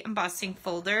 3D embossing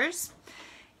folders,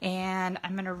 and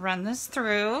I'm going to run this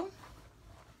through.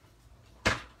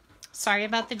 Sorry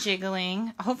about the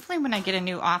jiggling. Hopefully when I get a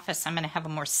new office, I'm going to have a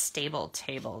more stable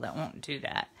table that won't do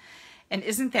that. And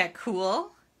isn't that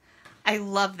cool? I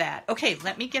love that. Okay,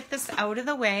 let me get this out of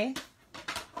the way.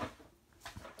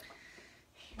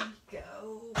 Here we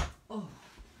go. Oh,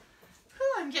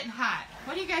 whew, I'm getting hot.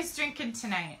 What are you guys drinking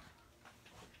tonight?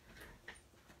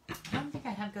 I don't think I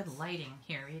have good lighting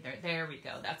here either. There we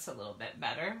go. That's a little bit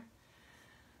better.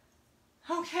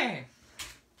 Okay.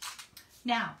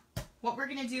 Now, what we're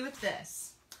going to do with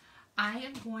this, I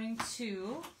am going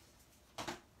to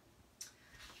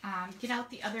get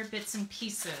out the other bits and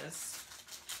pieces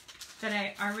that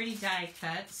I already die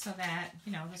cut so that,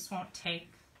 you know, this won't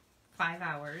take 5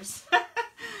 hours.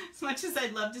 As much as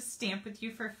I'd love to stamp with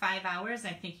you for 5 hours,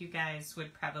 I think you guys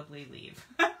would probably leave.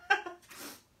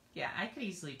 Yeah, I could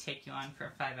easily take you on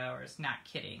for 5 hours, not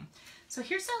kidding. So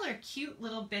here's all our cute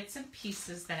little bits and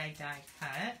pieces that I die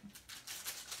cut.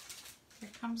 Here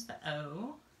comes the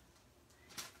O.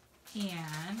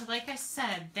 And like I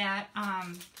said, that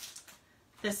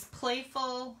this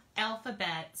playful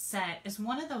alphabet set is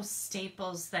one of those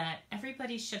staples that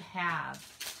everybody should have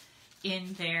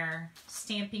in their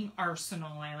stamping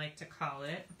arsenal, I like to call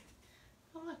it.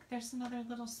 Oh look, there's another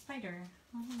little spider.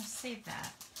 I'm going to save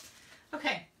that.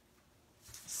 Okay,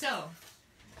 so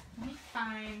let me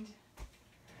find...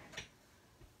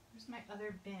 my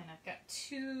other bin. I've got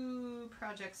 2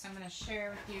 projects I'm going to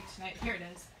share with you tonight. Here it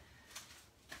is.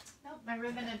 Nope, my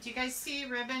ribbon. Do you guys see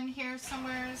ribbon here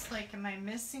somewhere? It's like, am I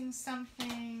missing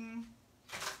something?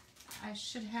 I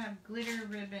should have glitter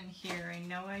ribbon here. I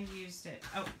know I used it.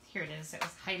 Oh, here it is. It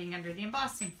was hiding under the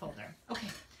embossing folder. Okay,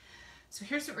 so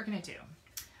here's what we're going to do.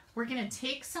 We're going to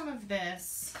take some of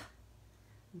this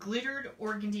glittered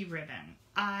organdy ribbon.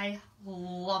 I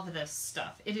love this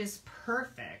stuff. It is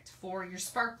perfect for your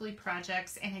sparkly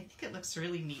projects, and I think it looks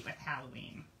really neat with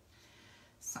Halloween.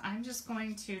 So I'm just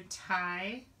going to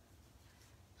tie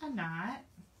a knot.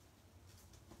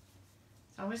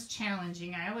 It's always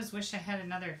challenging. I always wish I had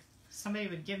somebody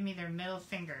would give me their middle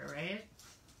finger, right?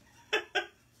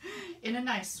 In a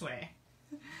nice way.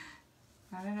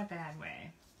 Not in a bad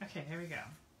way. Okay, there we go.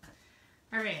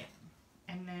 All right.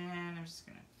 And then I'm just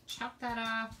going to chop that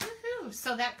off. Woohoo!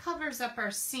 So that covers up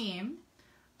our seam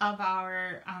of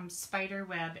our spider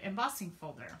web embossing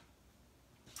folder.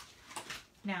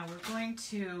 Now we're going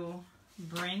to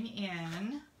bring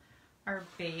in our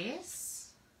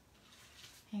base.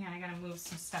 Hang on, I gotta move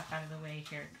some stuff out of the way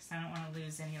here because I don't want to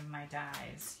lose any of my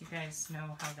dies. You guys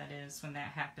know how that is when that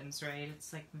happens, right?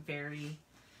 It's like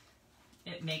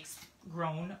it makes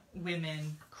grown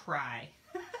women cry.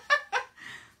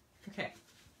 Okay.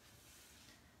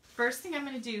 First thing I'm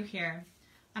going to do here,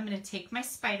 I'm going to take my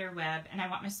spider web, and I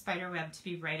want my spider web to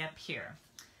be right up here.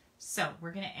 So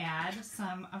we're going to add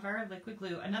some of our liquid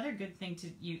glue. Another good thing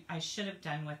I should have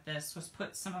done with this was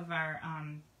put some of our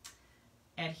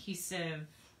adhesive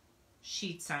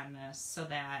sheets on this so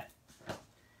that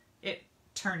it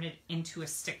turned it into a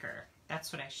sticker.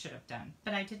 That's what I should have done,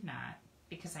 but I did not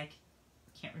because I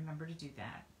can't remember to do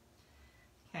that.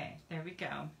 Okay, there we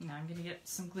go. Now I'm going to get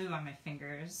some glue on my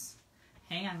fingers.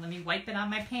 Hang on, let me wipe it on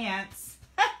my pants.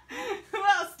 Who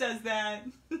else does that?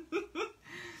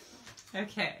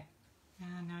 Okay.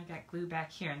 Now I got glue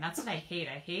back here, and that's what I hate.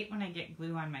 I hate when I get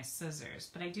glue on my scissors,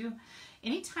 but I do.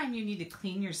 Anytime you need to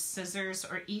clean your scissors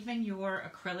or even your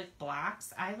acrylic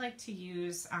blocks, I like to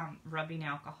use rubbing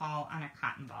alcohol on a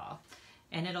cotton ball,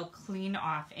 and it'll clean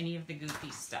off any of the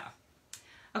goofy stuff.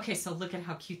 Okay, so look at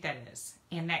how cute that is.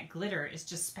 And that glitter is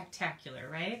just spectacular,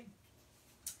 right?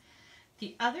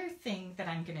 The other thing that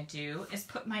I'm going to do is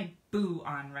put my boo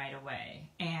on right away.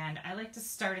 And I like to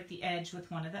start at the edge with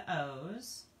one of the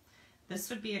O's. This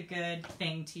would be a good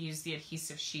thing to use the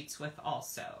adhesive sheets with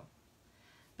also.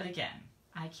 But again,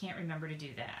 I can't remember to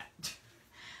do that.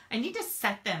 I need to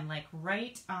set them like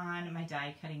right on my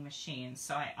die cutting machine.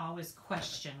 So I always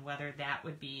question whether that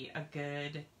would be a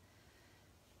good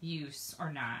use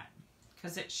or not.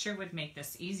 Because it sure would make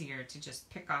this easier to just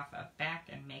pick off a back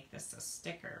and make this a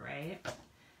sticker, right?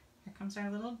 Here comes our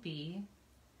little bee.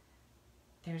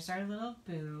 There's our little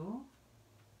boo.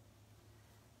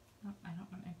 Oh, I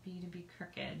don't want my bee to be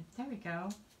crooked. There we go.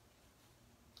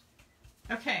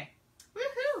 Okay.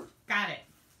 Woohoo! Got it.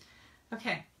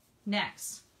 Okay,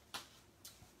 next.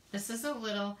 This is a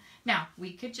little... Now,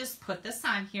 we could just put this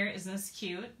on here. Isn't this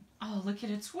cute? Oh, look at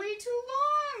it. It's way too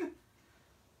long.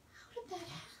 How did that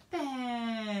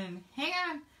happen? Hang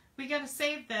on. We got to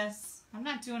save this. I'm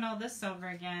not doing all this over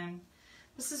again.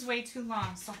 This is way too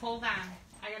long, so hold on.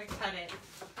 I got to cut it.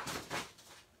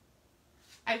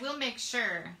 I will make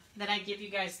sure that I give you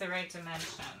guys the right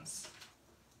dimensions.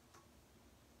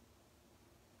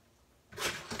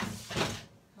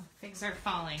 Oh, things are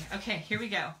falling. Okay, here we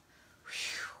go.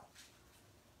 Whew.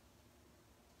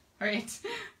 All right.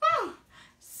 Woo!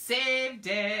 Saved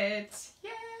it.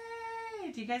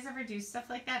 Yay! Do you guys ever do stuff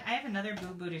like that? I have another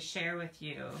boo-boo to share with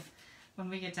you. When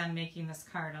we get done making this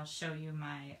card, I'll show you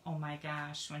my, oh my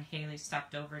gosh, when Haley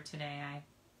stopped over today, I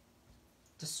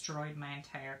destroyed my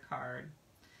entire card.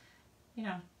 You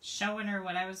know, showing her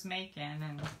what I was making,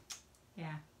 and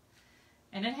yeah.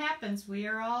 And it happens. We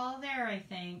are all there, I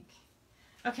think.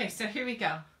 Okay, so here we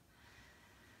go.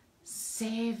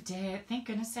 Saved it. Thank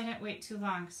goodness I didn't wait too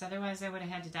long, because otherwise I would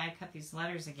have had to die cut these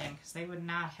letters again, because they would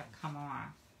not have come off.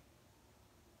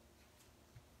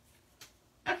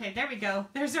 Okay, there we go.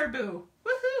 There's our boo.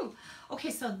 Woohoo! Okay,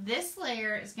 so this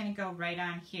layer is going to go right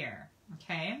on here,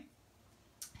 okay?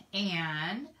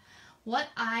 And what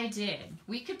I did,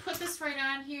 we could put this right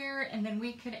on here, and then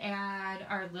we could add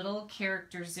our little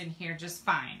characters in here just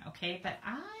fine, okay? But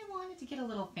I wanted to get a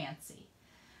little fancy.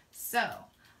 So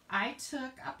I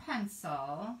took a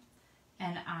pencil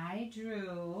and I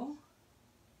drew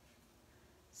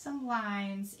some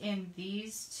lines in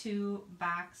these two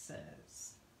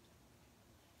boxes.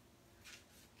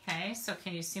 Okay, so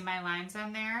can you see my lines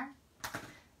on there?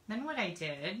 Then what I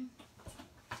did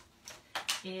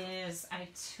is I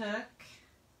took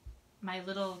my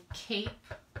little cape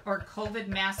or COVID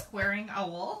mask wearing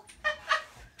owl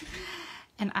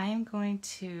and I am going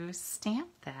to stamp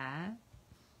that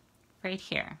right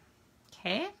here,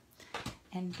 okay?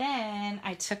 And then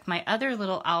I took my other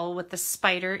little owl with the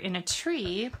spider in a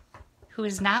tree who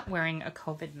is not wearing a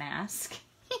COVID mask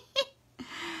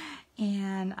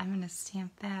and I'm going to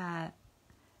stamp that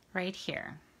right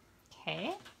here,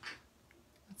 okay?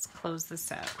 Let's close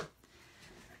this up.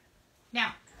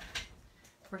 Now,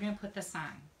 we're going to put this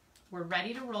on. We're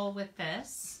ready to roll with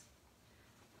this.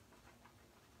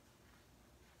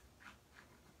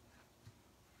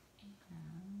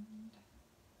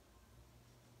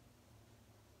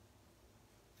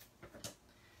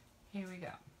 And here we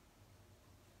go.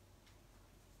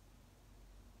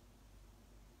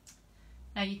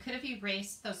 Now, you could have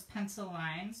erased those pencil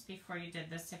lines before you did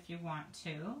this if you want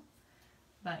to,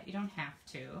 but you don't have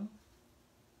to.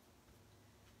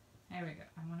 There we go.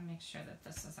 I want to make sure that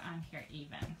this is on here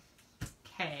even.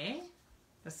 Okay,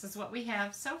 this is what we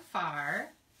have so far.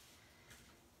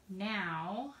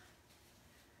 Now,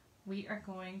 we are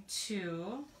going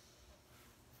to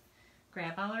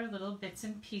grab all our little bits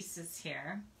and pieces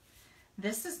here.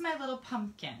 This is my little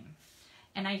pumpkin.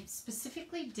 And I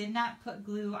specifically did not put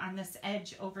glue on this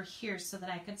edge over here so that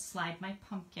I could slide my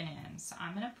pumpkin in. So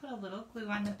I'm going to put a little glue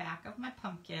on the back of my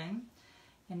pumpkin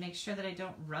and make sure that I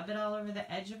don't rub it all over the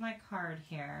edge of my card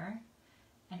here.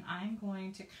 And I'm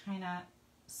going to kind of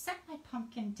set my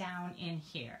pumpkin down in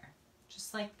here,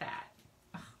 just like that.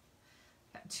 Ugh,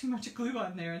 got too much glue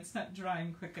on there. It's not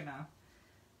drying quick enough.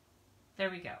 There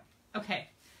we go. Okay,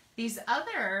 these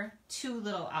other two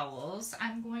little owls,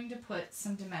 I'm going to put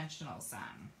some dimensionals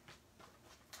on.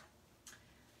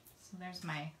 So there's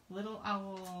my little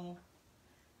owl.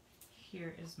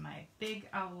 Here is my big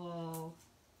owl.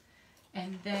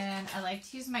 And then I like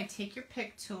to use my Take Your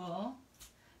Pick tool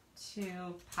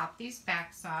to pop these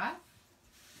backs off.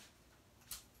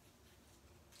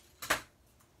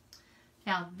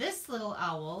 Now this little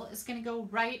owl is going to go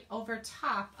right over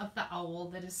top of the owl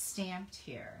that is stamped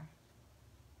here.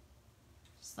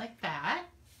 Just like that.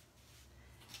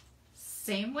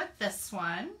 Same with this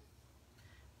one.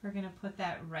 We're going to put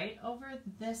that right over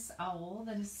this owl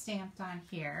that is stamped on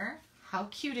here. How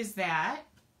cute is that?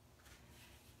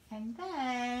 And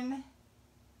then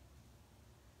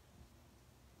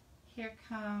here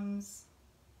comes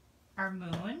our moon.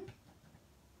 And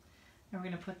we're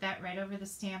going to put that right over the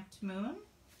stamped moon.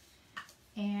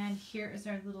 And here is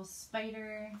our little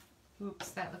spider Oops,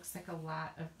 that looks like a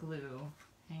lot of glue.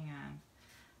 Hang on.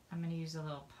 I'm going to use a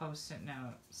little post-it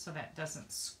note so that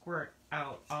doesn't squirt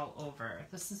out all over.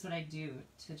 This is what I do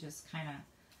to just kind of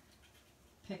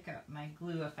pick up my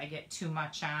glue if I get too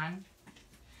much on.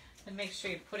 And make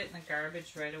sure you put it in the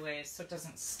garbage right away so it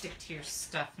doesn't stick to your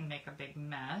stuff and make a big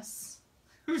mess.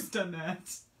 Who's done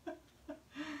that?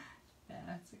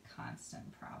 That's a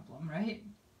constant problem, right?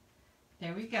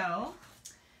 There we go.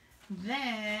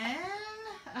 Then,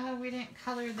 we didn't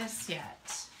color this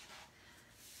yet.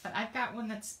 But I've got one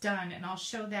that's done, and I'll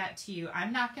show that to you.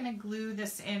 I'm not going to glue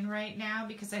this in right now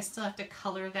because I still have to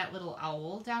color that little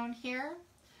owl down here.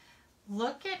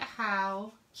 Look at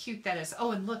how cute that is.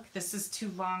 Oh, and look, this is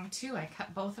too long too. I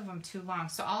cut both of them too long.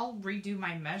 So I'll redo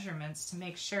my measurements to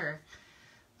make sure.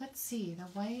 Let's see, the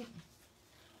white.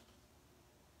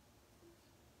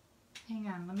 Hang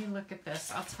on, let me look at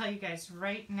this. I'll tell you guys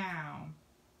right now.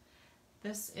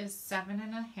 This is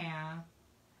 7.5.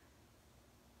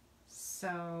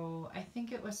 So I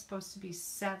think it was supposed to be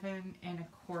 7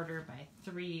 1/4 by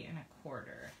 3 1/4.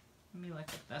 Let me look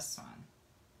at this one.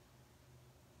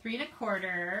 3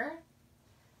 1/4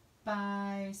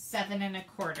 by 7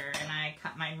 1/4, and I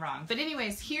cut mine wrong. But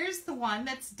anyways, here's the one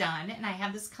that's done, and I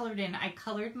have this colored in. I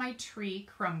colored my tree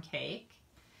crumb cake.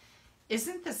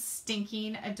 Isn't this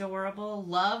stinking adorable?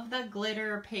 Love the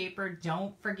glitter paper.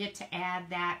 Don't forget to add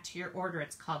that to your order.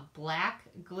 It's called black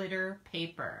glitter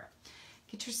paper.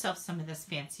 Get yourself some of this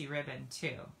fancy ribbon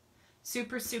too.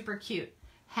 Super, super cute.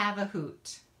 Have a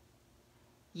hoot.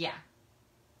 Yeah.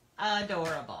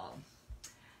 Adorable.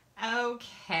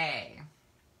 Okay.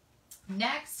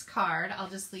 Next card, I'll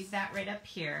just leave that right up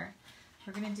here.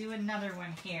 We're going to do another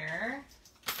one here.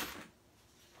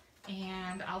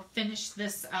 And I'll finish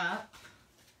this up.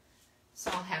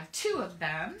 So I'll have 2 of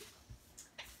them.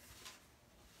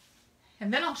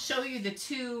 And then I'll show you the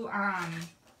 2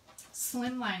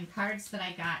 slimline cards that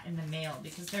I got in the mail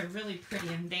because they're really pretty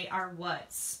and they are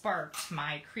what sparked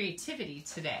my creativity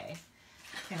today.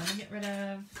 Okay, let me get rid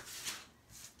of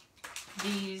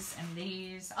these and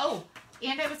these. Oh,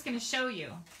 and I was going to show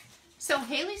you. So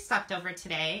Haley stopped over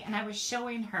today and I was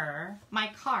showing her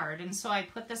my card, and so I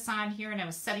put this on here and I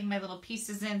was setting my little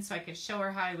pieces in so I could show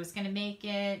her how I was going to make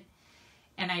it,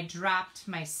 and I dropped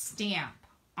my stamp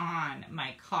on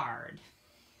my card.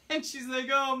 And she's like,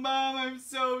 "Oh, Mom, I'm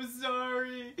so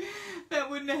sorry. That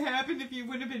wouldn't have happened if you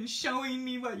wouldn't have been showing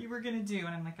me what you were going to do."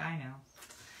 And I'm like, "I know.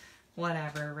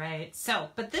 Whatever, right?" So,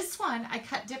 but this one I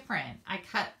cut different. I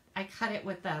cut it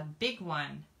with the big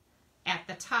one at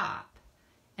the top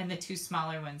and the 2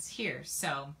 smaller ones here.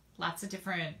 So lots of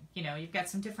different, you know, you've got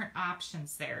some different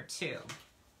options there too.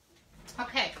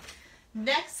 Okay,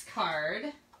 next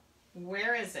card.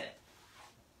 Where is it?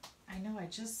 I know I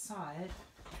just saw it.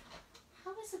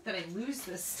 How is it that I lose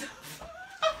this stuff?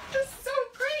 This is so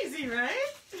crazy,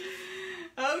 right?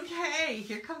 Okay,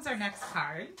 here comes our next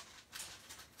card.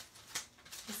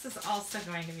 This is also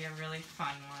going to be a really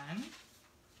fun one.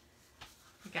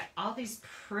 We got all these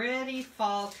pretty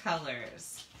fall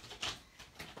colors.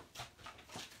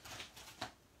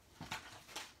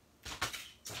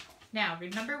 Now,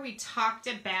 remember we talked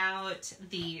about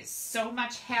the So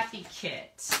Much Happy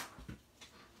kit.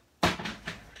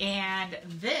 And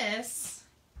this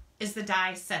is the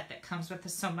die set that comes with the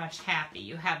So Much Happy.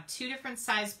 You have 2 different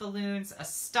size balloons, a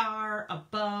star, a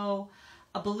bow,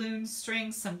 a balloon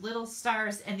string, some little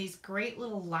stars, and these great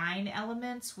little line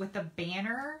elements with a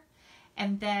banner,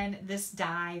 and then this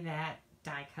die that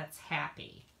die cuts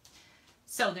happy.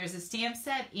 So there's a stamp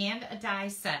set and a die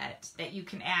set that you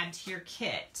can add to your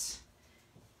kit.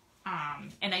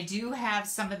 And I do have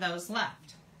some of those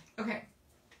left. Okay.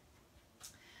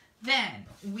 Then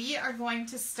we are going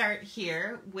to start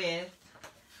here with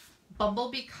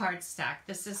Bumblebee cardstock.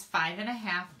 This is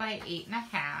 5.5 by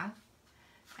 8.5.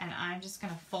 And I'm just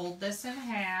going to fold this in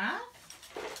half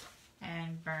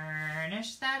and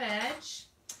burnish that edge.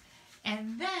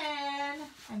 And then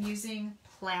I'm using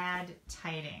plaid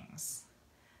tidings.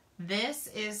 This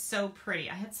is so pretty.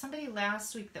 I had somebody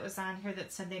last week that was on here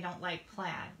that said they don't like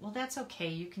plaid. Well, that's okay.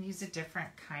 You can use a different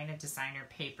kind of designer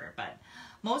paper, but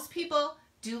most people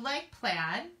do like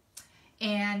plaid,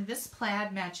 and this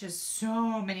plaid matches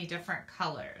so many different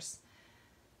colors.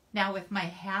 Now with my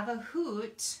Have a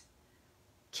Hoot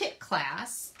kit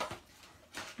class,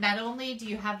 not only do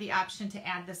you have the option to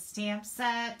add the stamp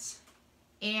set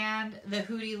and the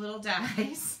Hootie Little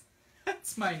Dies,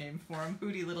 that's my name for them,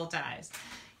 Hootie Little Dies.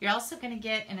 You're also going to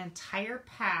get an entire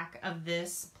pack of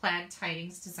this Plaid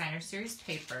Tidings Designer Series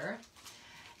paper,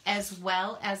 as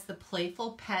well as the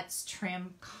Playful Pets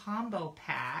Trim Combo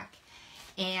Pack.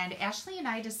 And Ashley and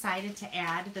I decided to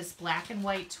add this black and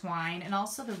white twine and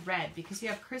also the red because you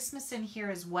have Christmas in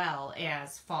here as well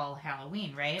as fall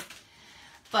Halloween, right?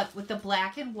 But with the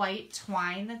black and white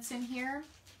twine that's in here,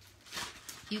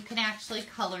 you can actually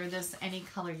color this any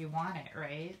color you want it,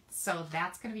 right? So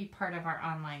that's going to be part of our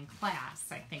online class.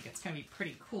 I think it's going to be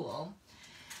pretty cool.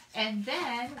 And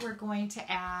then we're going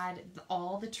to add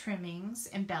all the trimmings,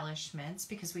 embellishments,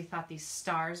 because we thought these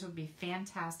stars would be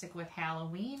fantastic with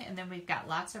Halloween. And then we've got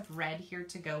lots of red here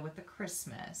to go with the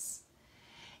Christmas.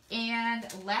 And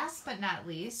last but not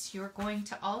least, you're going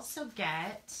to also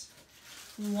get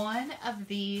one of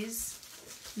these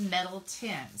metal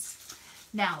tins.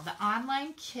 Now, the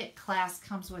online kit class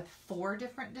comes with 4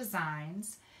 different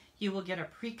designs. You will get a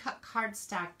pre-cut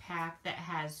cardstock pack that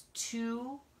has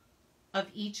 2 of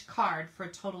each card for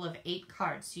a total of 8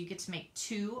 cards. So you get to make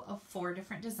 2 of 4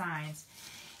 different designs.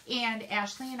 And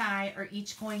Ashley and I are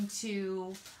each going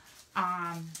to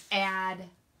add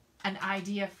an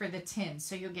idea for the tin.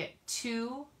 So you'll get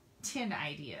 2 tin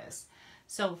ideas.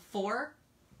 So four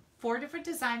different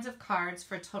designs of cards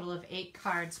for a total of 8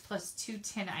 cards plus 2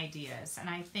 tin ideas. And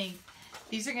I think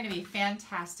these are going to be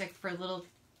fantastic for little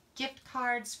gift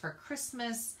cards, for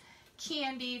Christmas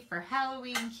candy, for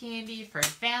Halloween candy, for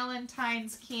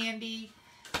Valentine's candy,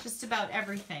 just about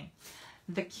everything.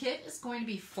 The kit is going to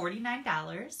be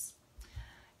 $49.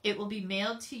 It will be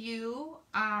mailed to you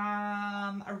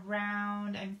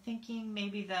around, I'm thinking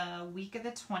maybe the week of the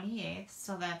 28th,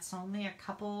 so that's only a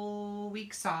couple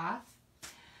weeks off.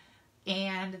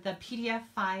 And the PDF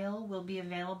file will be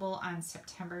available on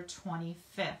September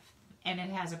 25th, and it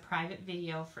has a private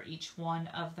video for each one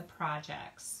of the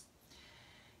projects.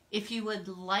 If you would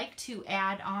like to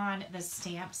add on the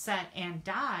stamp set and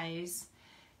dies,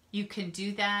 you can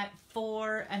do that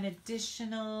for an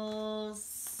additional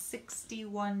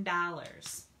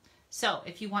 $61. So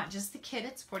if you want just the kit,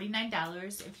 it's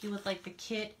 $49. If you would like the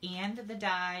kit and the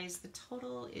dies, the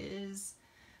total is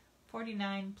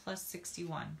 $49 plus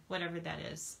 61, whatever that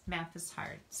is. Math is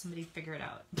hard. Somebody figure it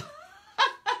out.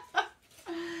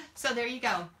 So there you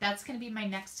go. That's going to be my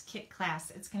next kit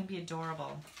class. It's going to be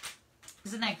adorable.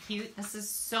 Isn't that cute? This is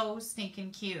so stinking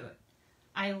cute.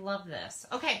 I love this.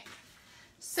 Okay,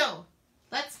 so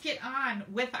let's get on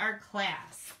with our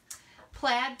class.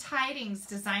 Plaid Tidings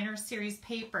Designer Series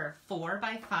paper, 4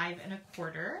 by 5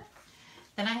 1/4.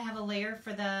 Then I have a layer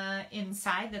for the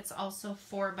inside that's also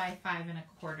 4 by 5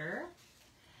 1/4.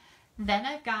 Then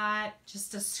I've got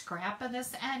just a scrap of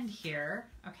this end here.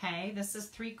 Okay, this is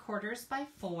 3/4 by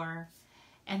 4,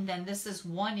 and then this is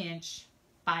 1 inch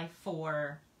by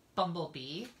 4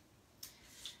 bumblebee.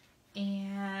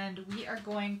 And we are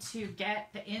going to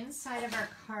get the inside of our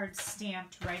card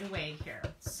stamped right away here.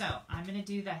 So I'm going to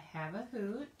do the Have a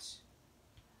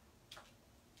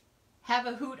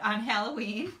Hoot on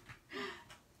Halloween.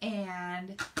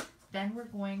 And then we're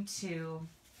going to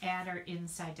add our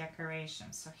inside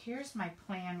decoration. So here's my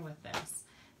plan with this.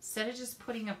 Instead of just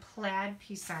putting a plaid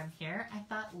piece on here, I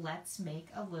thought let's make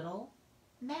a little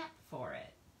mat for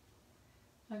it.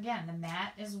 Again, the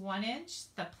mat is 1 inch.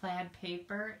 The plaid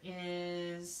paper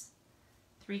is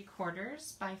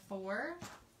 3/4 by 4.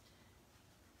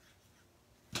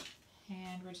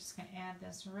 And we're just going to add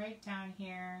this right down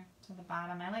here to the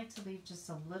bottom. I like to leave just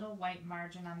a little white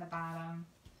margin on the bottom.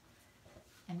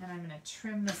 And then I'm going to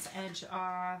trim this edge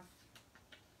off.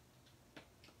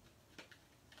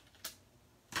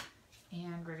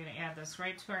 And we're going to add this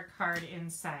right to our card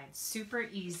inside. Super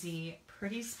easy,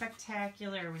 pretty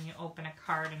spectacular when you open a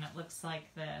card and it looks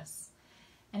like this.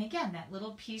 And again, that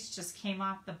little piece just came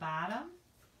off the bottom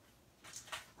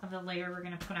of the layer we're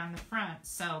going to put on the front.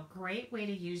 So great way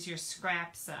to use your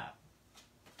scraps up.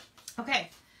 Okay,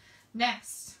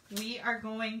 next we are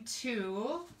going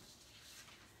to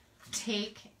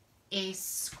take a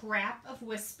scrap of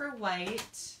Whisper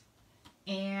White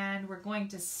and we're going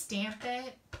to stamp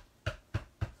it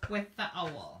with the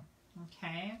owl,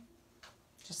 okay,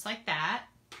 just like that.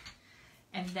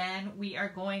 And then we are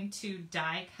going to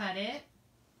die cut it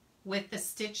with the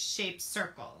stitch shaped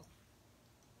circle,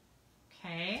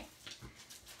 okay.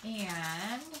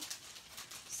 And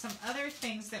some other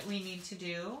things that we need to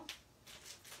do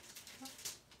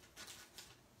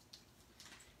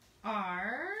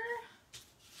are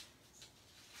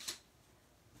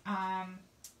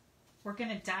we're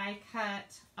going to die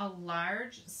cut a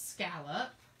large scallop,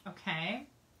 okay.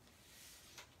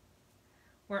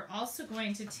 We're also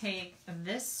going to take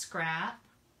this scrap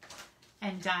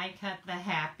and die cut the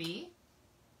happy,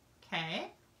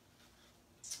 okay.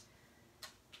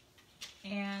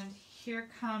 And here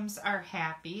comes our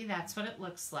happy. That's what it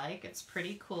looks like. It's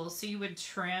pretty cool. So you would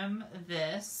trim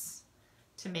this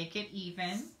to make it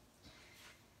even.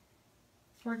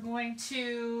 We're going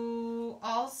to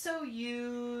also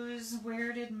use,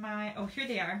 where did my, oh, here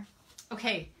they are.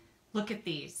 Okay, look at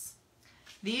these.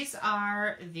 These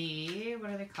are the,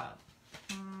 what are they called?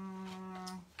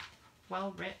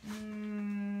 Well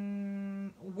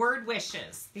written word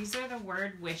wishes. These are the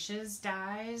word wishes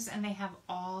dies, and they have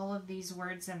all of these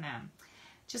words in them.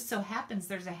 Just so happens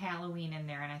there's a Halloween in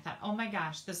there, and I thought, oh my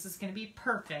gosh, this is going to be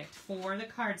perfect for the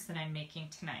cards that I'm making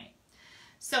tonight.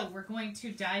 So we're going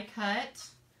to die cut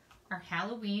our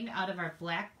Halloween out of our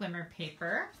black glimmer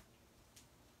paper.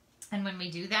 And when we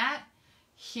do that,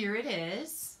 here it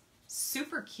is.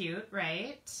 Super cute,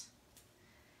 right?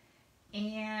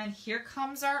 And here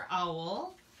comes our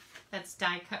owl that's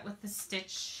die cut with the stitch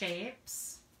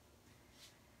shapes.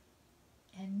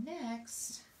 And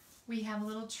next, we have a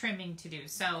little trimming to do.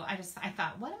 So I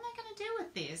thought, what am I going to do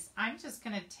with these? I'm just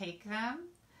going to take them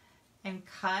and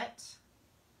cut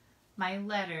my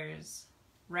letters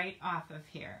right off of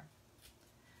here.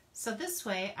 So this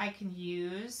way I can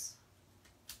use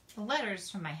the letters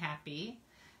from my happy.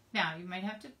 Now you might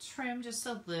have to trim just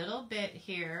a little bit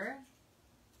here.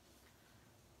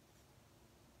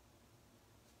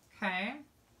 Okay.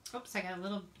 Oops, I got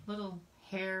a little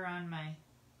hair on my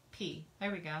P.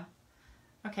 There we go.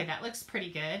 Okay, that looks pretty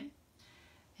good.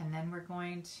 And then we're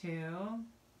going to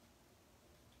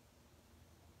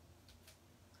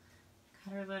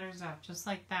cut our letters off just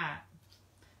like that.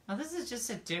 Now this is just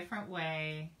a different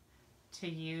way to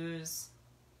use,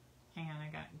 hang on,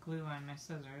 I got glue on my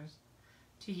scissors,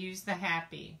 to use the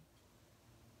happy.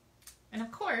 And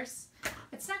of course,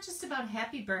 it's not just about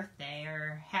happy birthday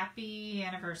or happy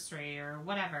anniversary or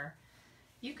whatever.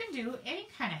 You can do any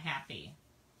kind of happy.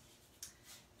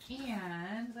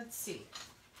 And let's see.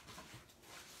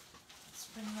 Let's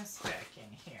bring this back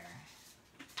in here.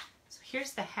 So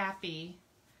here's the happy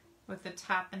with the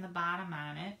top and the bottom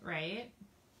on it, right?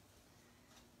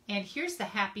 And here's the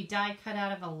happy die cut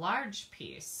out of a large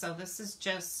piece. So this is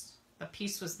just, the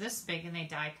piece was this big and they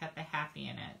die cut the happy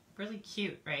in it. Really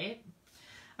cute, right?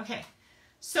 Okay,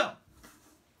 so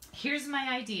here's my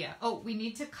idea. Oh, we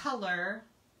need to color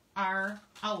our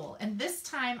owl. And this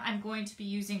time I'm going to be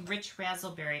using Rich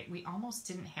Razzleberry. We almost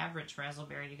didn't have Rich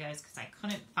Razzleberry, you guys, because I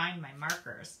couldn't find my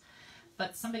markers.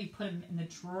 But somebody put them in the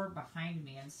drawer behind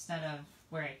me instead of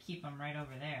where I keep them right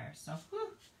over there. So, whew,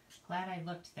 glad I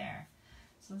looked there.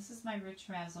 So this is my Rich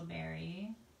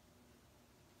Razzleberry.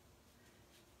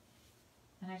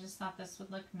 And I just thought this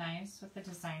would look nice with the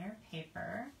designer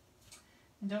paper.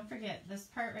 And don't forget, this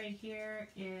part right here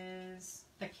is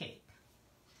the cape.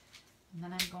 And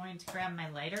then I'm going to grab my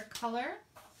lighter color.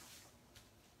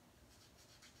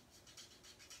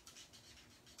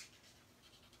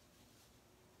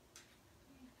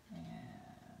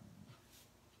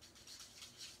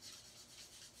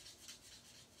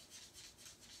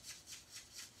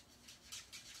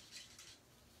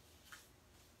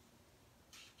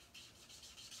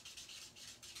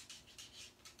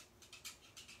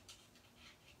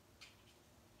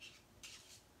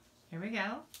 Here we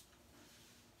go.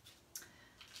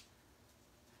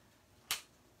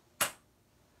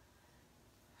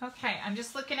 Okay, I'm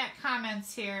just looking at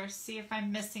comments here, see if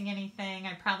I'm missing anything.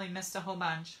 I probably missed a whole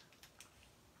bunch.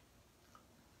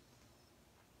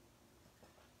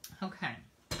 Okay.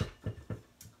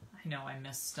 I know I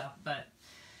missed stuff, but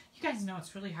you guys know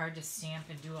it's really hard to stamp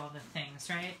and do all the things,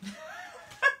 right?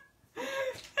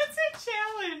 It's a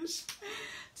challenge.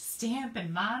 Stamp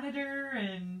and monitor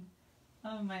and...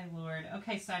 oh my lord.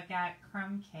 Okay, so I've got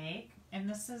crumb cake, and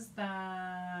this is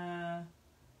the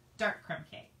dark crumb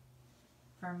cake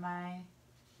for my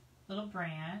little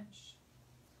branch.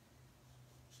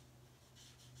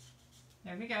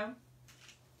 There we go.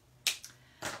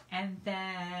 And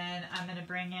then I'm going to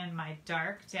bring in my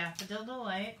dark Daffodil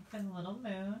Delight for the little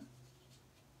moon.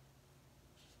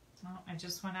 Oh, I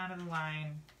just went out of the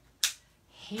line.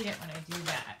 Hate it when I do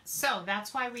that. So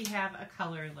that's why we have a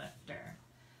color lifter.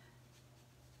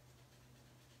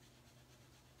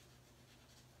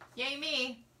 Yay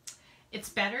me! It's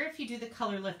better if you do the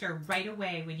color lifter right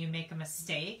away when you make a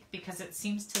mistake because it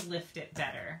seems to lift it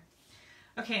better.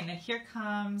 Okay, and then here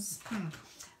comes,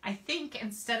 I think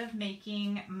instead of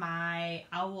making my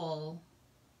owl,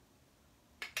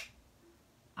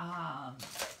 let's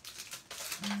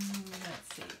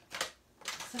see,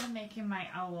 instead of making my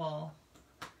owl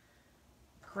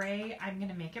gray, I'm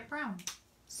going to make it brown.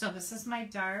 So this is my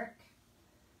dark.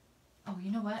 Oh,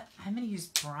 you know what? I'm going to use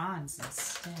bronze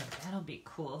instead. That'll be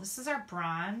cool. This is our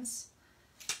bronze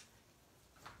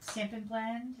Stampin'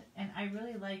 Blend, and I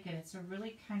really like it. It's a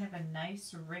really kind of a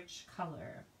nice, rich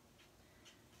color.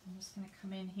 I'm just going to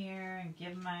come in here and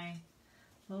give my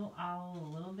Little owl,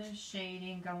 a little bit of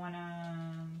shading going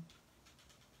on.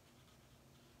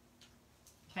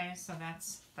 Okay, so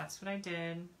that's what I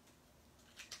did.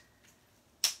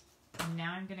 And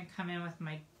now I'm going to come in with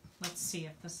my, let's see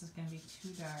if this is going to be too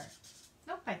dark.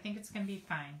 Nope, I think it's going to be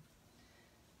fine.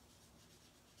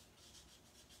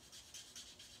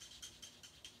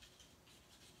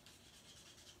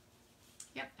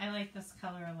 Yep, I like this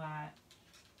color a lot.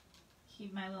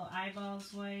 Keep my little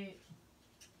eyeballs white.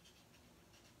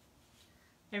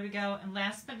 There we go. And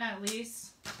last but not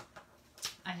least,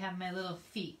 I have my little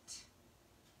feet.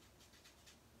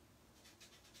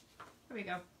 There we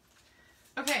go.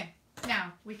 Okay,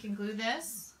 now we can glue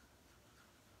this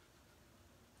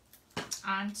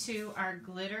onto our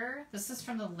glitter. This is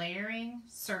from the Layering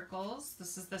Circles.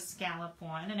 This is the scallop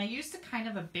one. And I used a kind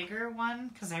of a bigger one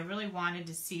because I really wanted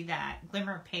to see that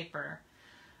glimmer paper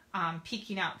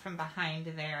peeking out from behind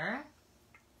there.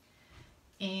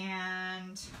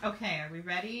 And, okay, are we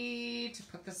ready to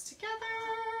put this together?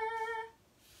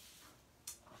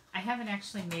 I haven't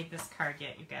actually made this card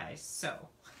yet, you guys, so.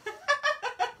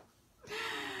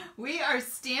 We are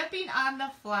stamping on the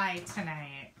fly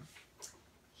tonight.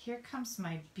 Here comes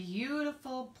my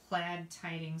beautiful plaid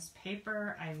tidings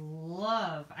paper. I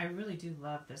really do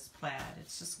love this plaid.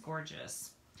 It's just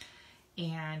gorgeous.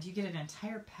 And you get an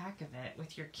entire pack of it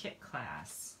with your kit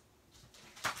class.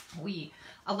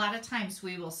 A lot of times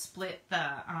we will split the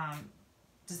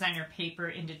designer paper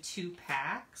into 2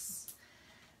 packs,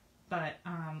 but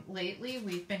lately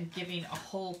we've been giving a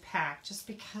whole pack just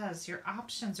because your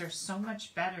options are so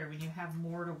much better when you have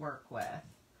more to work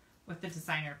with the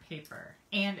designer paper,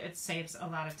 and it saves a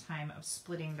lot of time of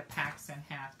splitting the packs in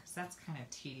half because that's kind of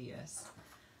tedious.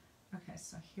 Okay,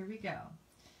 so here we go.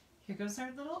 Here goes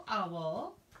our little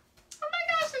owl. Oh my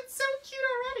gosh, it's so cute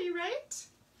already, right?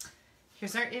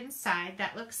 Here's our inside.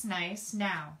 That looks nice.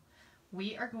 Now,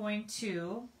 we are going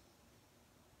to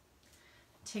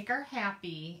take our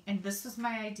happy, and this was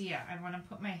my idea. I want to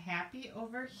put my happy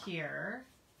over here.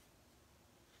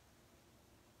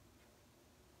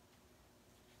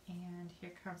 And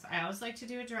here comes, I always like to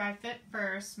do a dry fit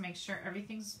first, make sure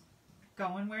everything's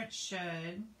going where it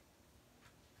should.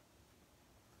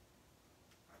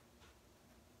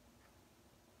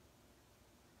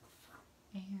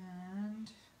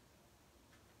 And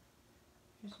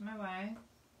here's my way.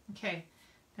 Okay,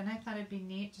 then I thought it'd be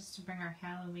neat just to bring our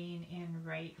Halloween in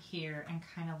right here and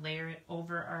kind of layer it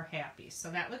over our happy.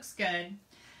 So that looks good.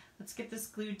 Let's get this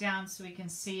glued down so we can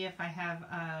see if I have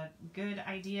a good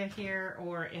idea here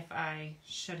or if I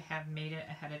should have made it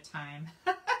ahead of time.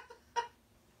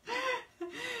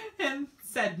 And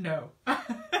said no.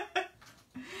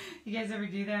 You guys ever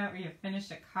do that where you finish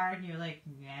a card and you're like,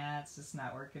 yeah, it's just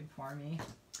not working for me?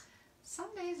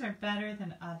 Some days are better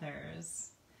than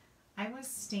others. I was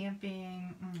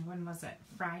stamping, when was it?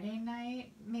 Friday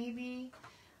night, maybe?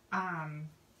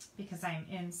 Because I'm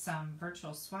in some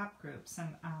virtual swap groups, and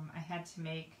I had to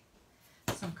make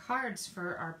some cards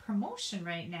for our promotion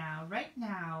right now. Right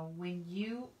now, when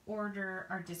you order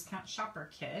our discount shopper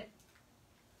kit,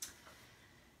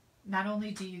 not only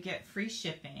do you get free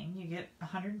shipping, you get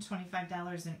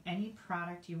 $125 in any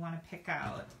product you want to pick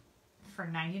out for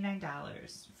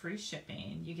 $99, free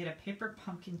shipping. You get a paper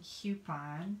pumpkin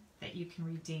coupon that you can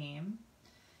redeem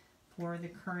for the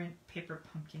current paper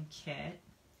pumpkin kit.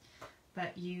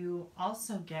 But you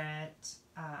also get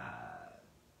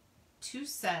 2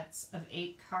 sets of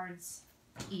 8 cards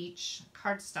each,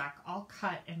 cardstock, all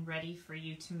cut and ready for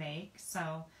you to make.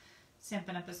 So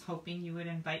Stampin' Up! Is hoping you would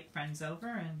invite friends over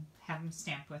and have them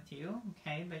stamp with you,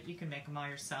 okay? But you can make them all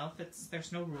yourself.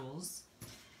 There's no rules.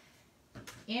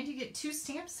 And you get 2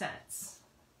 stamp sets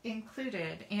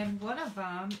included, and one of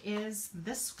them is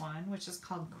this one, which is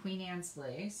called Queen Anne's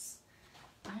Lace.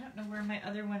 I don't know where my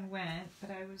other one went,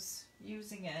 but I was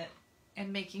using it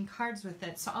and making cards with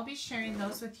it. So I'll be sharing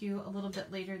those with you a little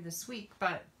bit later this week.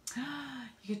 But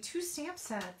you get 2 stamp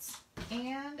sets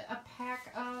and a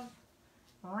pack of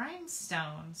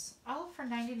rhinestones, all for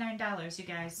 $99, you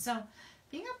guys. So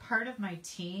being a part of my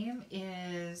team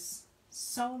is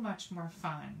so much more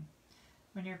fun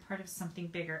when you're part of something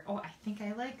bigger. Oh, I think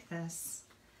I like this.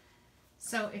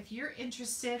 So if you're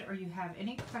interested or you have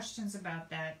any questions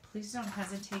about that, please don't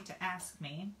hesitate to ask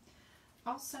me.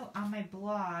 Also on my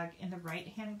blog in the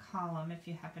right-hand column, if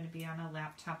you happen to be on a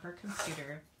laptop or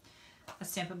computer,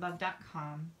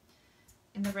 stampabove.com,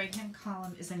 in the right-hand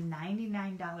column is a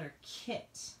 $99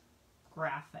 kit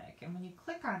graphic. And when you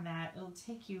click on that, it'll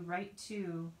take you right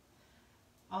to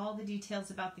all the details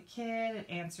about the kit. It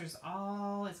answers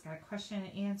all, it's got a question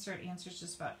and answer. It answers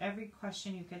just about every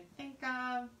question you could think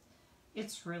of.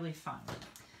 It's really fun.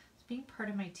 So being part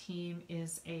of my team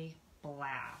is a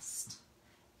blast.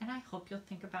 And I hope you'll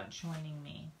think about joining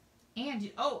me.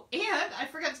 And, oh, and I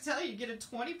forgot to tell you, you get a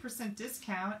 20%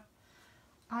 discount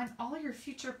on all your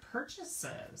future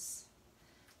purchases.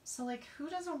 So, like, who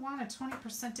doesn't want a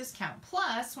 20% discount?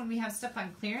 Plus, when we have stuff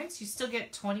on clearance, you still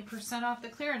get 20% off the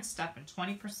clearance stuff and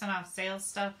 20% off sales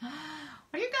stuff.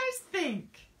 What do you guys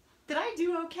think? Did I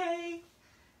do okay?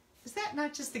 Is that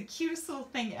not just the cutest little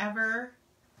thing ever?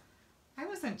 I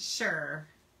wasn't sure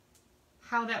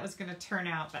how that was going to turn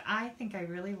out, but I think I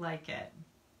really like it.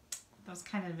 That was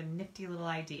kind of a nifty little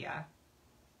idea.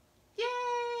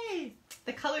 Yay!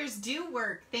 The colors do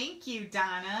work. Thank you,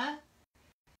 Donna.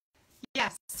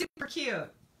 Yes, super cute.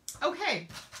 Okay,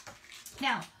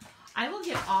 now I will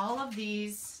get all of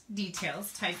these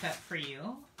details typed up for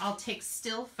you. I'll take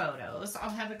still photos. I'll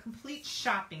have a complete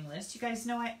shopping list. You guys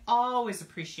know I always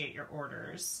appreciate your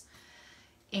orders.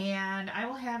 And I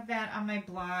will have that on my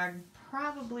blog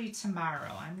probably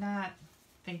tomorrow. I'm not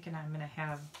thinking I'm going to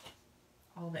have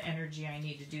all the energy I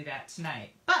need to do that tonight.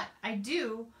 But I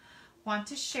do want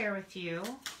to share with you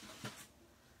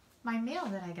my mail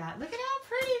that I got. Look at how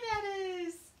pretty that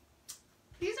is.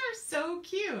 These are so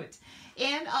cute.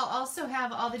 And I'll also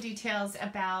have all the details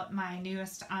about my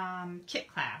newest kit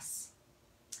class.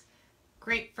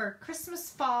 Great for Christmas,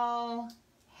 fall,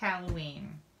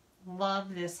 Halloween.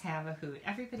 Love this have a hoot.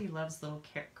 Everybody loves little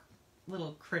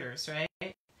critters, right?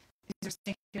 These are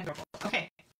stinking adorable. Okay,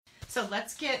 so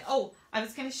let's get, oh, I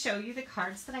was going to show you the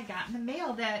cards that I got in the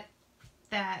mail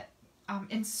that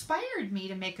inspired me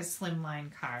to make a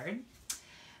slimline card.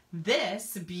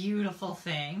 This beautiful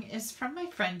thing is from my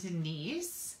friend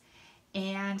Denise.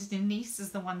 And Denise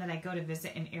is the one that I go to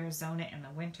visit in Arizona in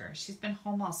the winter. She's been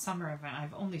home all summer and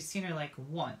I've only seen her like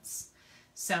once.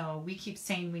 So we keep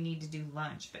saying we need to do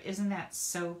lunch, but isn't that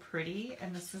so pretty?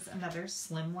 And this is another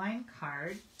slimline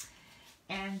card.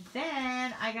 And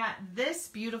then I got this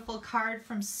beautiful card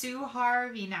from Sue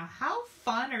Harvey. Now, how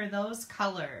fun are those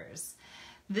colors?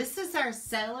 This is our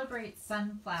Celebrate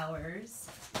Sunflowers.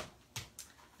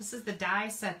 This is the die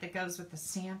set that goes with the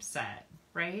stamp set,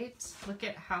 right? Look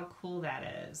at how cool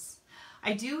that is.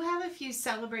 I do have a few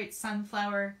Celebrate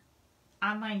Sunflower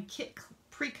online kit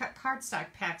pre-cut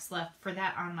cardstock packs left for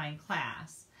that online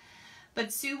class.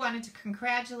 But Sue wanted to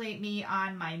congratulate me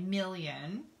on my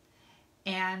 1,000,000,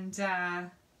 and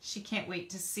she can't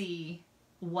wait to see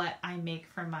what I make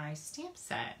for my stamp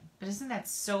set. But isn't that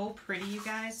so pretty, you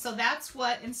guys? So that's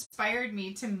what inspired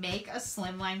me to make a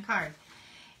slimline card.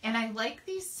 And I like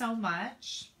these so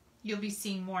much. You'll be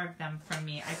seeing more of them from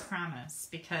me, I promise,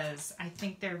 because I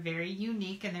think they're very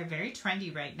unique and they're very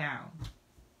trendy right now.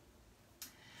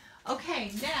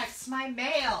 Okay, next, my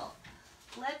mail.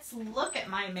 Let's look at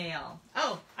my mail.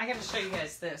 Oh, I gotta show you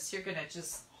guys this. You're gonna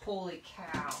just, holy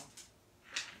cow.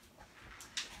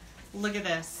 Look at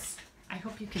this. I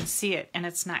hope you can see it and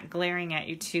it's not glaring at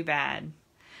you too bad.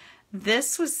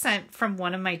 This was sent from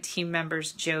one of my team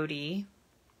members, Jody.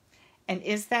 And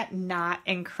is that not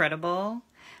incredible?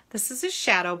 This is a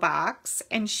shadow box,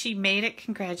 and she made it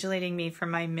congratulating me for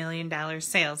my $1,000,000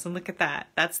 sales. And look at that.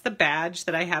 That's the badge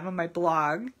that I have on my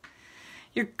blog.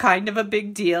 You're kind of a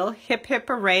big deal. Hip, hip,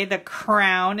 hooray. The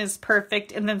crown is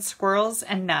perfect. And then squirrels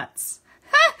and nuts.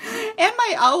 And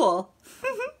my owl.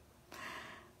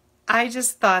 I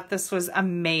just thought this was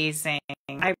amazing.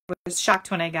 I was shocked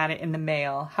when I got it in the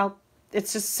mail.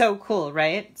 It's just so cool,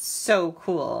 right? So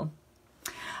cool.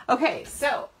 Okay,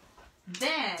 so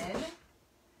then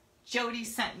Jody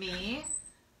sent me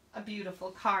a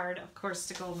beautiful card, of course,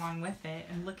 to go along with it.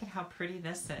 And look at how pretty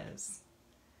this is.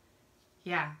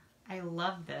 Yeah, I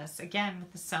love this. Again,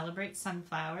 with the Celebrate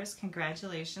Sunflowers,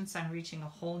 congratulations on reaching a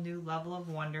whole new level of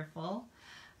wonderful.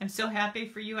 I'm so happy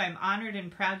for you. I'm honored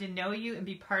and proud to know you and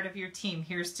be part of your team.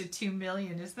 Here's to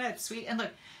 2,000,000. Isn't that sweet? And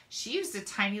look, she used a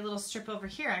tiny little strip over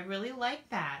here. I really like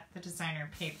that, the designer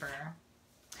paper.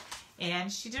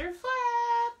 And she did her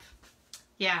flip.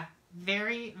 Yeah,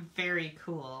 very, very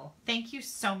cool. Thank you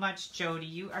so much, Jody.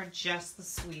 You are just the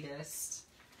sweetest.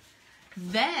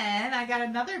 Then I got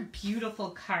another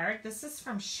beautiful card. This is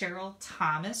from Cheryl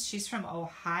Thomas. She's from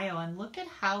Ohio, and look at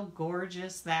how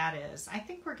gorgeous that is. I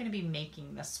think we're going to be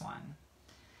making this one.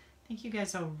 I think you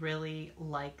guys will really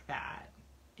like that.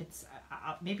 It's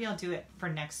maybe I'll do it for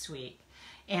next week.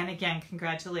 And again,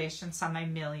 congratulations on my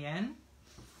 1,000,000.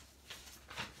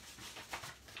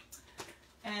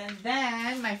 And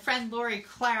then my friend Lori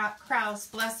Krause,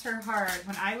 bless her heart,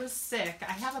 when I was sick,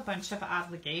 I have a bunch of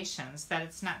obligations that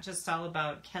it's not just all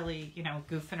about Kelly, you know,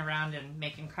 goofing around and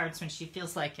making cards when she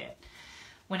feels like it.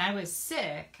 When I was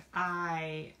sick,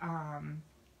 I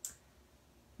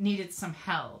needed some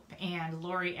help, and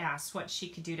Lori asked what she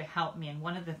could do to help me, and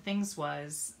one of the things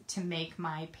was to make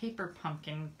my paper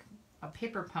pumpkin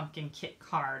kit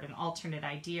card, an alternate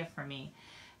idea for me.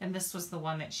 And this was the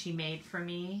one that she made for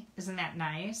me. Isn't that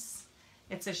nice?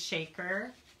 It's a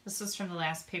shaker. This was from the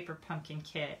last paper pumpkin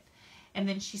kit. And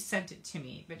then she sent it to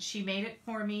me, but she made it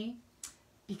for me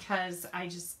because I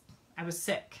was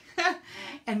sick.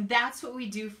 And that's what we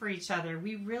do for each other.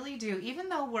 We really do. Even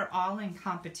though we're all in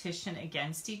competition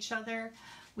against each other,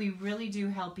 we really do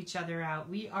help each other out.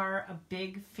 We are a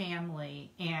big family,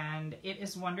 and it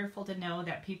is wonderful to know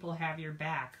that people have your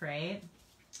back, right?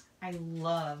 I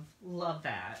love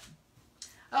that.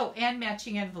 Oh, and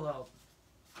matching envelope.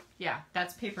 Yeah,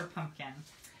 that's paper pumpkin.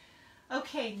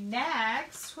 Okay,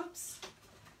 next, whoops.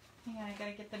 Hang on, I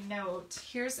gotta get the note.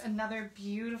 Here's another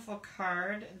beautiful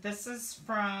card. This is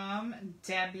from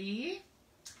Debbie.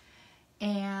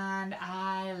 And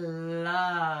I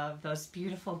love those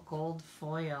beautiful gold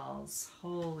foils.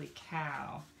 Holy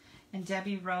cow. And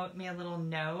Debbie wrote me a little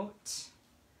note.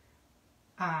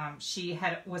 She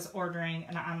was ordering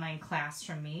an online class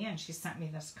from me, and she sent me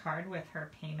this card with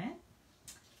her payment.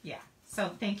 Yeah. So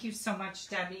thank you so much,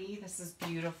 Debbie. This is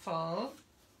beautiful.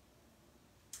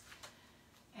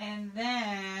 And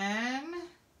then,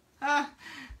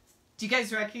 do you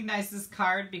guys recognize this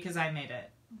card? Because I made it.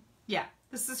 Yeah,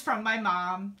 this is from my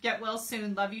mom. Get well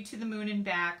soon. Love you to the moon and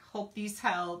back. Hope these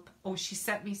help. Oh, she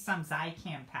sent me some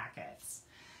Zycam packets.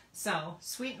 So,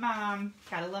 sweet mom.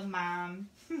 Gotta love mom.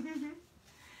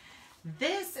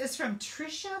 This is from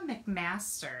Trisha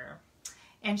McMaster.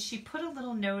 And she put a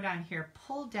little note on here.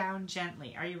 Pull down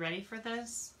gently. Are you ready for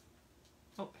this?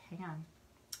 Oh, hang on.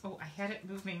 Oh, I had it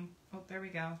moving. Oh, there we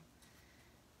go.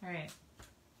 All right.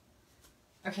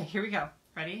 Okay, here we go.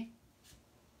 Ready?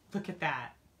 Look at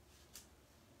that.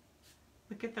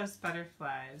 Look at those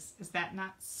butterflies. Is that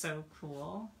not so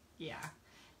cool? Yeah.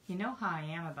 You know how I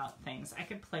am about things. I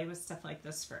could play with stuff like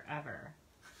this forever.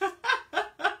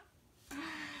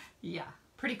 Yeah,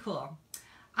 pretty cool.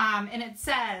 And it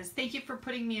says, thank you for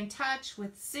putting me in touch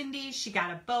with Cindy. She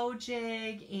got a bow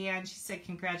jig, and she said,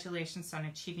 congratulations on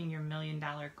achieving your $1 million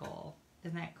goal.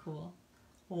 Isn't that cool?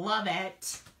 Love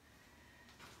it.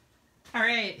 All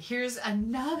right, here's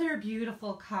another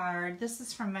beautiful card. This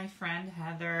is from my friend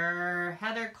Heather.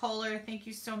 Heather Kohler, thank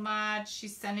you so much.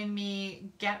 She's sending me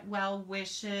get well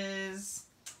wishes.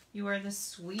 You are the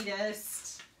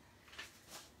sweetest.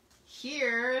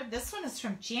 Here, this one is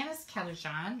from Janice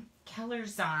Kellerzon.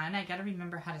 I got to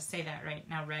remember how to say that right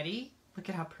now. Ready? Look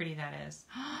at how pretty that is.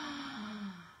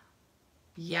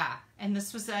 Yeah, and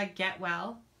this was a get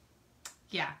well.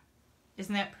 Yeah,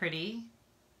 isn't that pretty?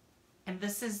 And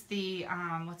this is the,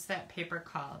 what's that paper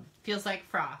called? Feels like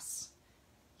frost.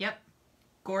 Yep.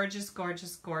 Gorgeous,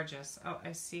 gorgeous, gorgeous. Oh,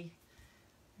 I see.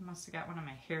 I must have got one of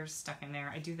my hairs stuck in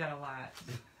there. I do that a lot.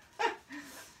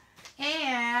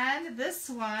 And this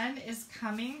one is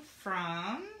coming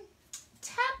from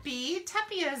Teppy.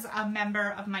 Teppy is a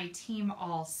member of my team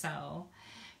also.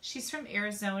 She's from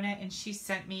Arizona, and she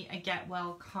sent me a get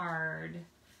well card.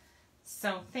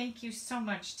 So thank you so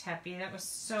much, Teppy. That was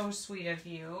so sweet of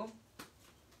you.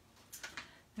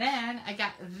 Then I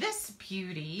got this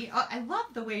beauty. Oh, I love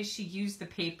the way she used the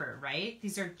paper, right?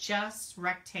 These are just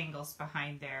rectangles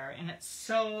behind there, and it's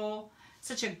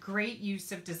such a great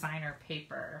use of designer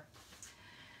paper.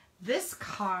 This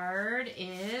card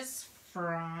is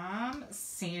from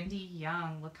Sandy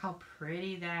Young. Look how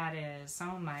pretty that is.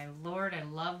 Oh my Lord, I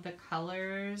love the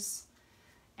colors.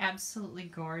 Absolutely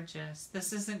gorgeous.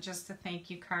 This isn't just a thank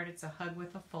you card, it's a hug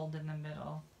with a fold in the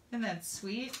middle. Isn't that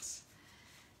sweet?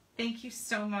 Thank you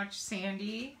so much,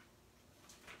 Sandy.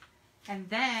 And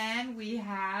then we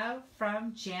have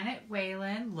from Janet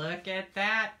Whalen. Look at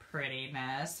that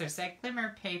prettiness. There's that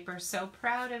glimmer paper. So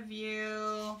proud of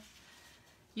you.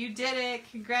 You did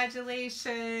it.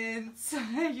 Congratulations.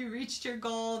 You reached your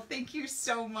goal. Thank you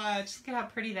so much. Look at how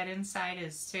pretty that inside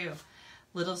is too.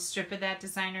 Little strip of that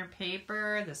designer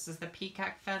paper. This is the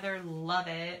peacock feather. Love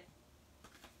it.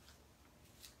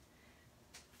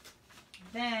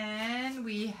 Then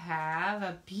we have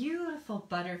a beautiful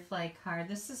butterfly card.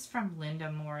 This is from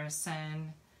Linda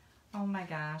Morrison. Oh my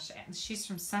gosh. She's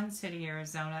from Sun City,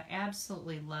 Arizona.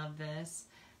 Absolutely love this.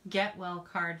 Get well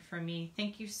card for me.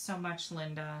 Thank you so much,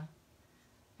 Linda.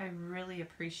 I really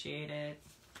appreciate it.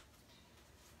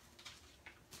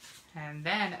 And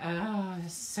then, oh,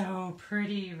 so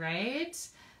pretty, right?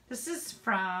 This is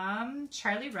from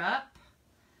Charlie Rupp.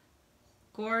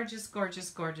 Gorgeous,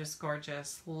 gorgeous, gorgeous,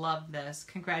 gorgeous. Love this.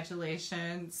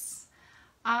 Congratulations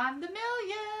on the 1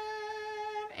 million.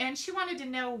 And she wanted to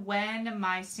know when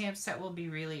my stamp set will be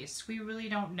released. We really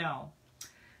don't know.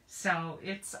 So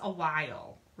it's a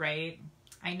while, right?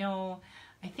 I know,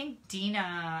 I think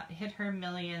Dina hit her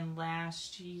million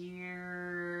last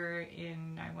year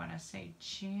in, I want to say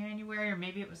January, or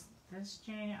maybe it was this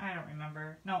January. I don't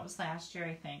remember. No, it was last year,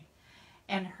 I think.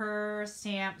 And her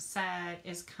stamp set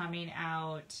is coming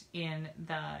out in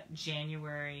the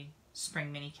January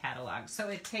Spring Mini Catalog. So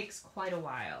it takes quite a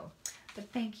while.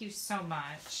 But thank you so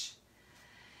much.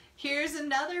 Here's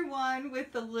another one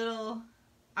with the little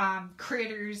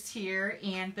critters here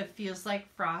and the Feels Like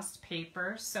Frost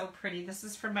paper. So pretty. This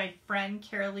is from my friend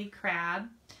Carolee Crab.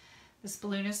 This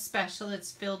balloon is special.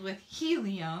 It's filled with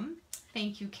helium.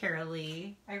 Thank you,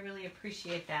 Carolee. I really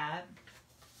appreciate that.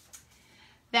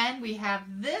 Then we have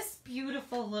this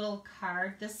beautiful little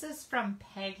card. This is from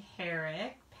Peg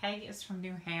Herrick. Peg is from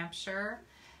New Hampshire.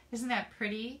 Isn't that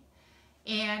pretty?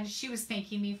 And she was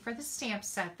thanking me for the stamp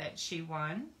set that she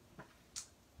won.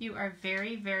 You are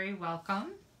very, very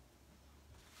welcome.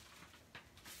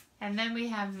 And then we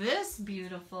have this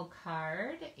beautiful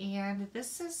card, and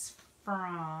this is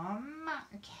from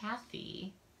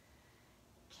Kathy.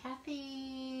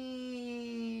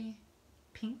 Kathy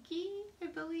Pinky, I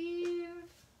believe.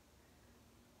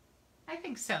 I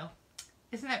think so.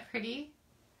 Isn't that pretty?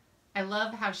 I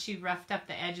love how she roughed up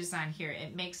the edges on here.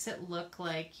 It makes it look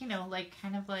like, you know, like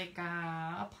kind of like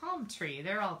a palm tree.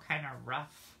 They're all kind of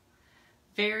rough.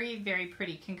 Very, very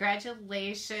pretty.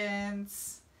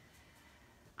 Congratulations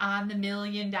on the $1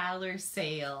 million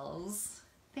sales.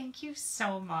 Thank you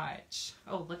so much.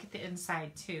 Oh, look at the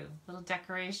inside too. Little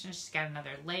decoration. She's got another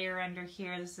layer under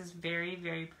here. This is very,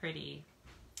 very pretty.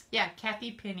 Yeah,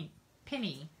 Kathy Penny.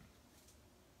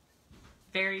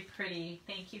 Very pretty.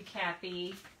 Thank you,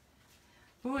 Kathy.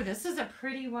 Ooh, this is a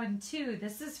pretty one too.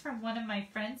 This is from one of my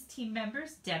friends, team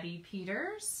members, Debbie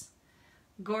Peters.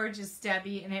 Gorgeous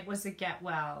Debbie, and it was a get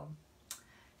well.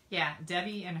 Yeah,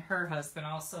 Debbie and her husband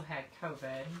also had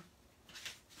COVID.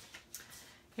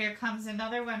 Here comes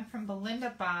another one from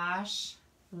Belinda Bosch.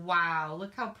 Wow,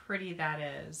 look how pretty that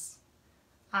is.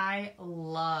 I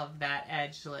love that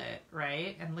edgelit,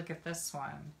 right? And look at this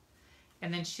one.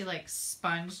 And then she like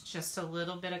sponged just a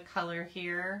little bit of color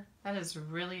here. That is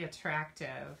really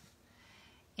attractive.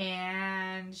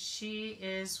 And she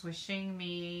is wishing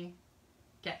me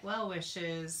get well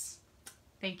wishes.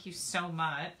 Thank you so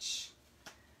much.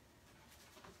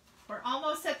 We're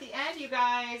almost at the end, you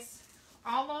guys.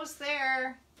 Almost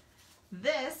there.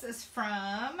 This is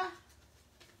from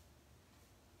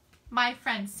my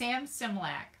friend Sam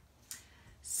Simlak.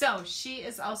 So she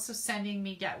is also sending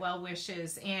me get well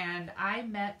wishes, and I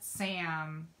met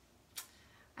Sam,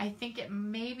 I think it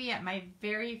may be at my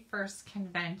very first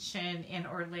convention in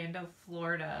Orlando,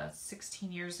 Florida,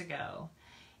 16 years ago.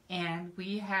 And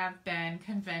we have been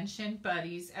convention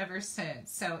buddies ever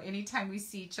since. So anytime we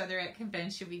see each other at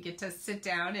convention, we get to sit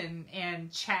down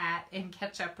and chat and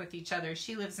catch up with each other.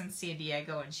 She lives in San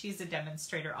Diego, and she's a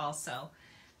demonstrator also.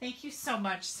 Thank you so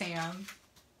much, Sam.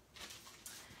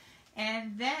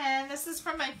 And then this is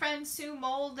from my friend Sue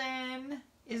Molden.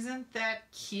 Isn't that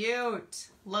cute?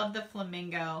 Love the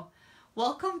flamingo.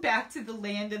 Welcome back to the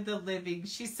land of the living.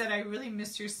 She said, I really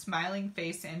miss your smiling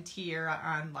face and tiara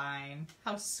online.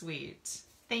 How sweet.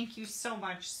 Thank you so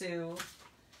much, Sue.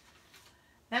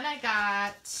 Then I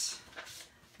got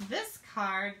this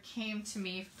card, came to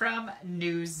me from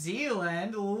New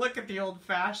Zealand. Look at the old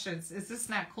fashions. Is this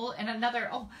not cool? And another,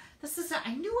 oh, this is,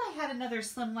 I knew I had another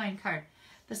slimline card.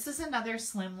 This is another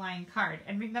slimline card.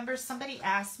 And remember, somebody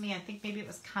asked me, I think maybe it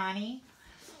was Connie,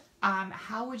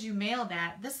 how would you mail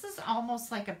that? This is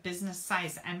almost like a business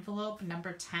size envelope,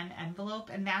 number 10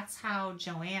 envelope, and that's how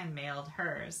Joanne mailed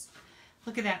hers.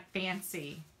 Look at that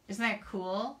fancy. Isn't that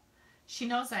cool? She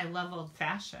knows I love old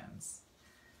fashions.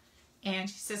 And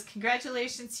she says,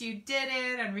 congratulations, you did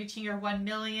it on reaching your 1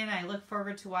 million. I look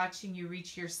forward to watching you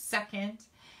reach your second.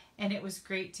 And it was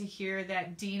great to hear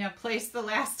that Dina placed the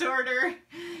last order.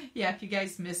 Yeah, if you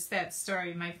guys missed that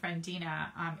story, my friend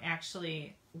Dina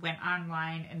actually went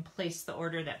online and placed the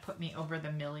order that put me over the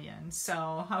 1 million.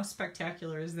 So how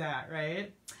spectacular is that,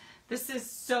 right? This is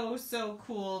so, so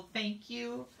cool. Thank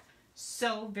you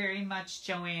so very much,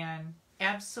 Joanne.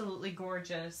 Absolutely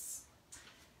gorgeous.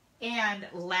 And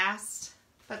last,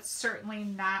 but certainly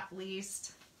not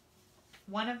least,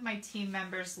 one of my team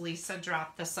members, Lisa,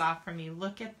 dropped this off for me.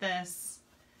 Look at this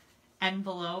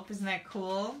envelope. Isn't that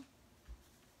cool?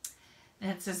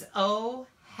 And it says, oh,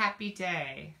 happy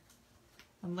day.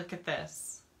 And look at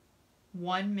this.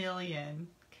 1 million.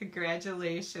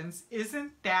 Congratulations.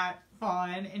 Isn't that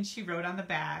fun? And she wrote on the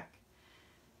back,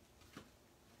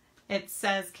 It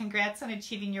says, congrats on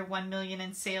achieving your 1 million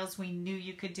in sales. We knew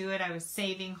you could do it. I was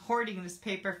hoarding this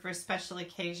paper for a special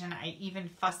occasion. I even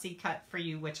fussy cut for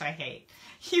you, which I hate.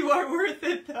 You are worth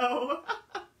it though.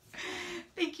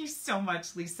 Thank you so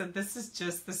much, Lisa. This is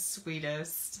just the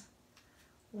sweetest.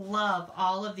 Love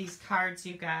all of these cards,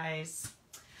 you guys.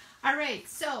 All right,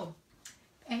 so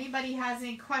anybody has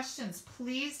any questions,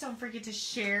 please don't forget to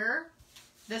share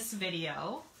this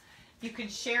video. You can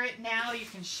share it now. You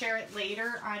can share it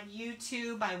later on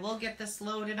YouTube. I will get this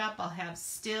loaded up. I'll have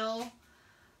still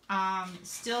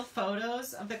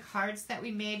photos of the cards that we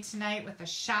made tonight with a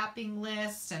shopping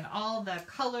list and all the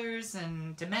colors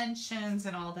and dimensions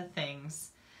and all the things.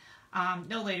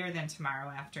 No later than tomorrow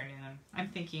afternoon. I'm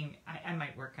thinking I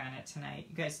might work on it tonight.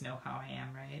 You guys know how I am,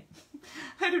 right?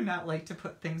 I do not like to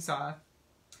put things off.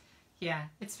 Yeah,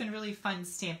 it's been really fun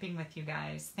stamping with you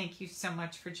guys. Thank you so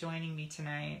much for joining me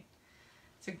tonight.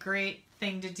 It's a great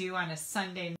thing to do on a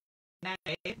Sunday night.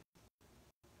 Okay.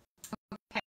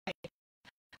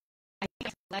 I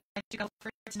think I'll let you go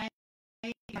for tonight.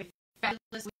 Have a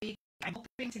fabulous week. I'm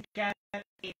hoping to get a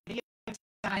video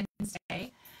on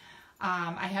Wednesday.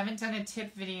 I haven't done a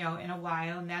tip video in a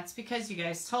while, and that's because you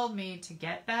guys told me to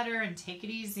get better and take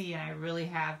it easy, and I really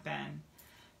have been.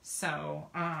 So,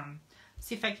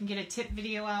 see if I can get a tip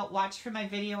video out. Watch for my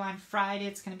video on Friday.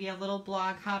 It's going to be a little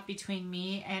blog hop between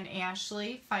me and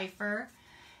Ashley Pfeiffer.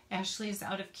 Ashley is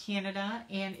out of Canada,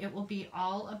 and it will be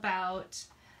all about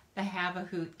the Have a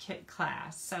Hoot kit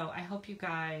class. So I hope you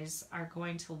guys are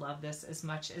going to love this as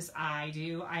much as I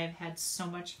do. I have had so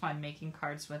much fun making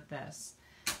cards with this.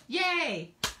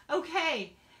 Yay!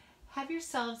 Okay. Have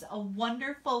yourselves a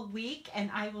wonderful week,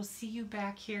 and I will see you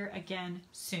back here again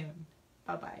soon.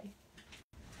 Bye-bye.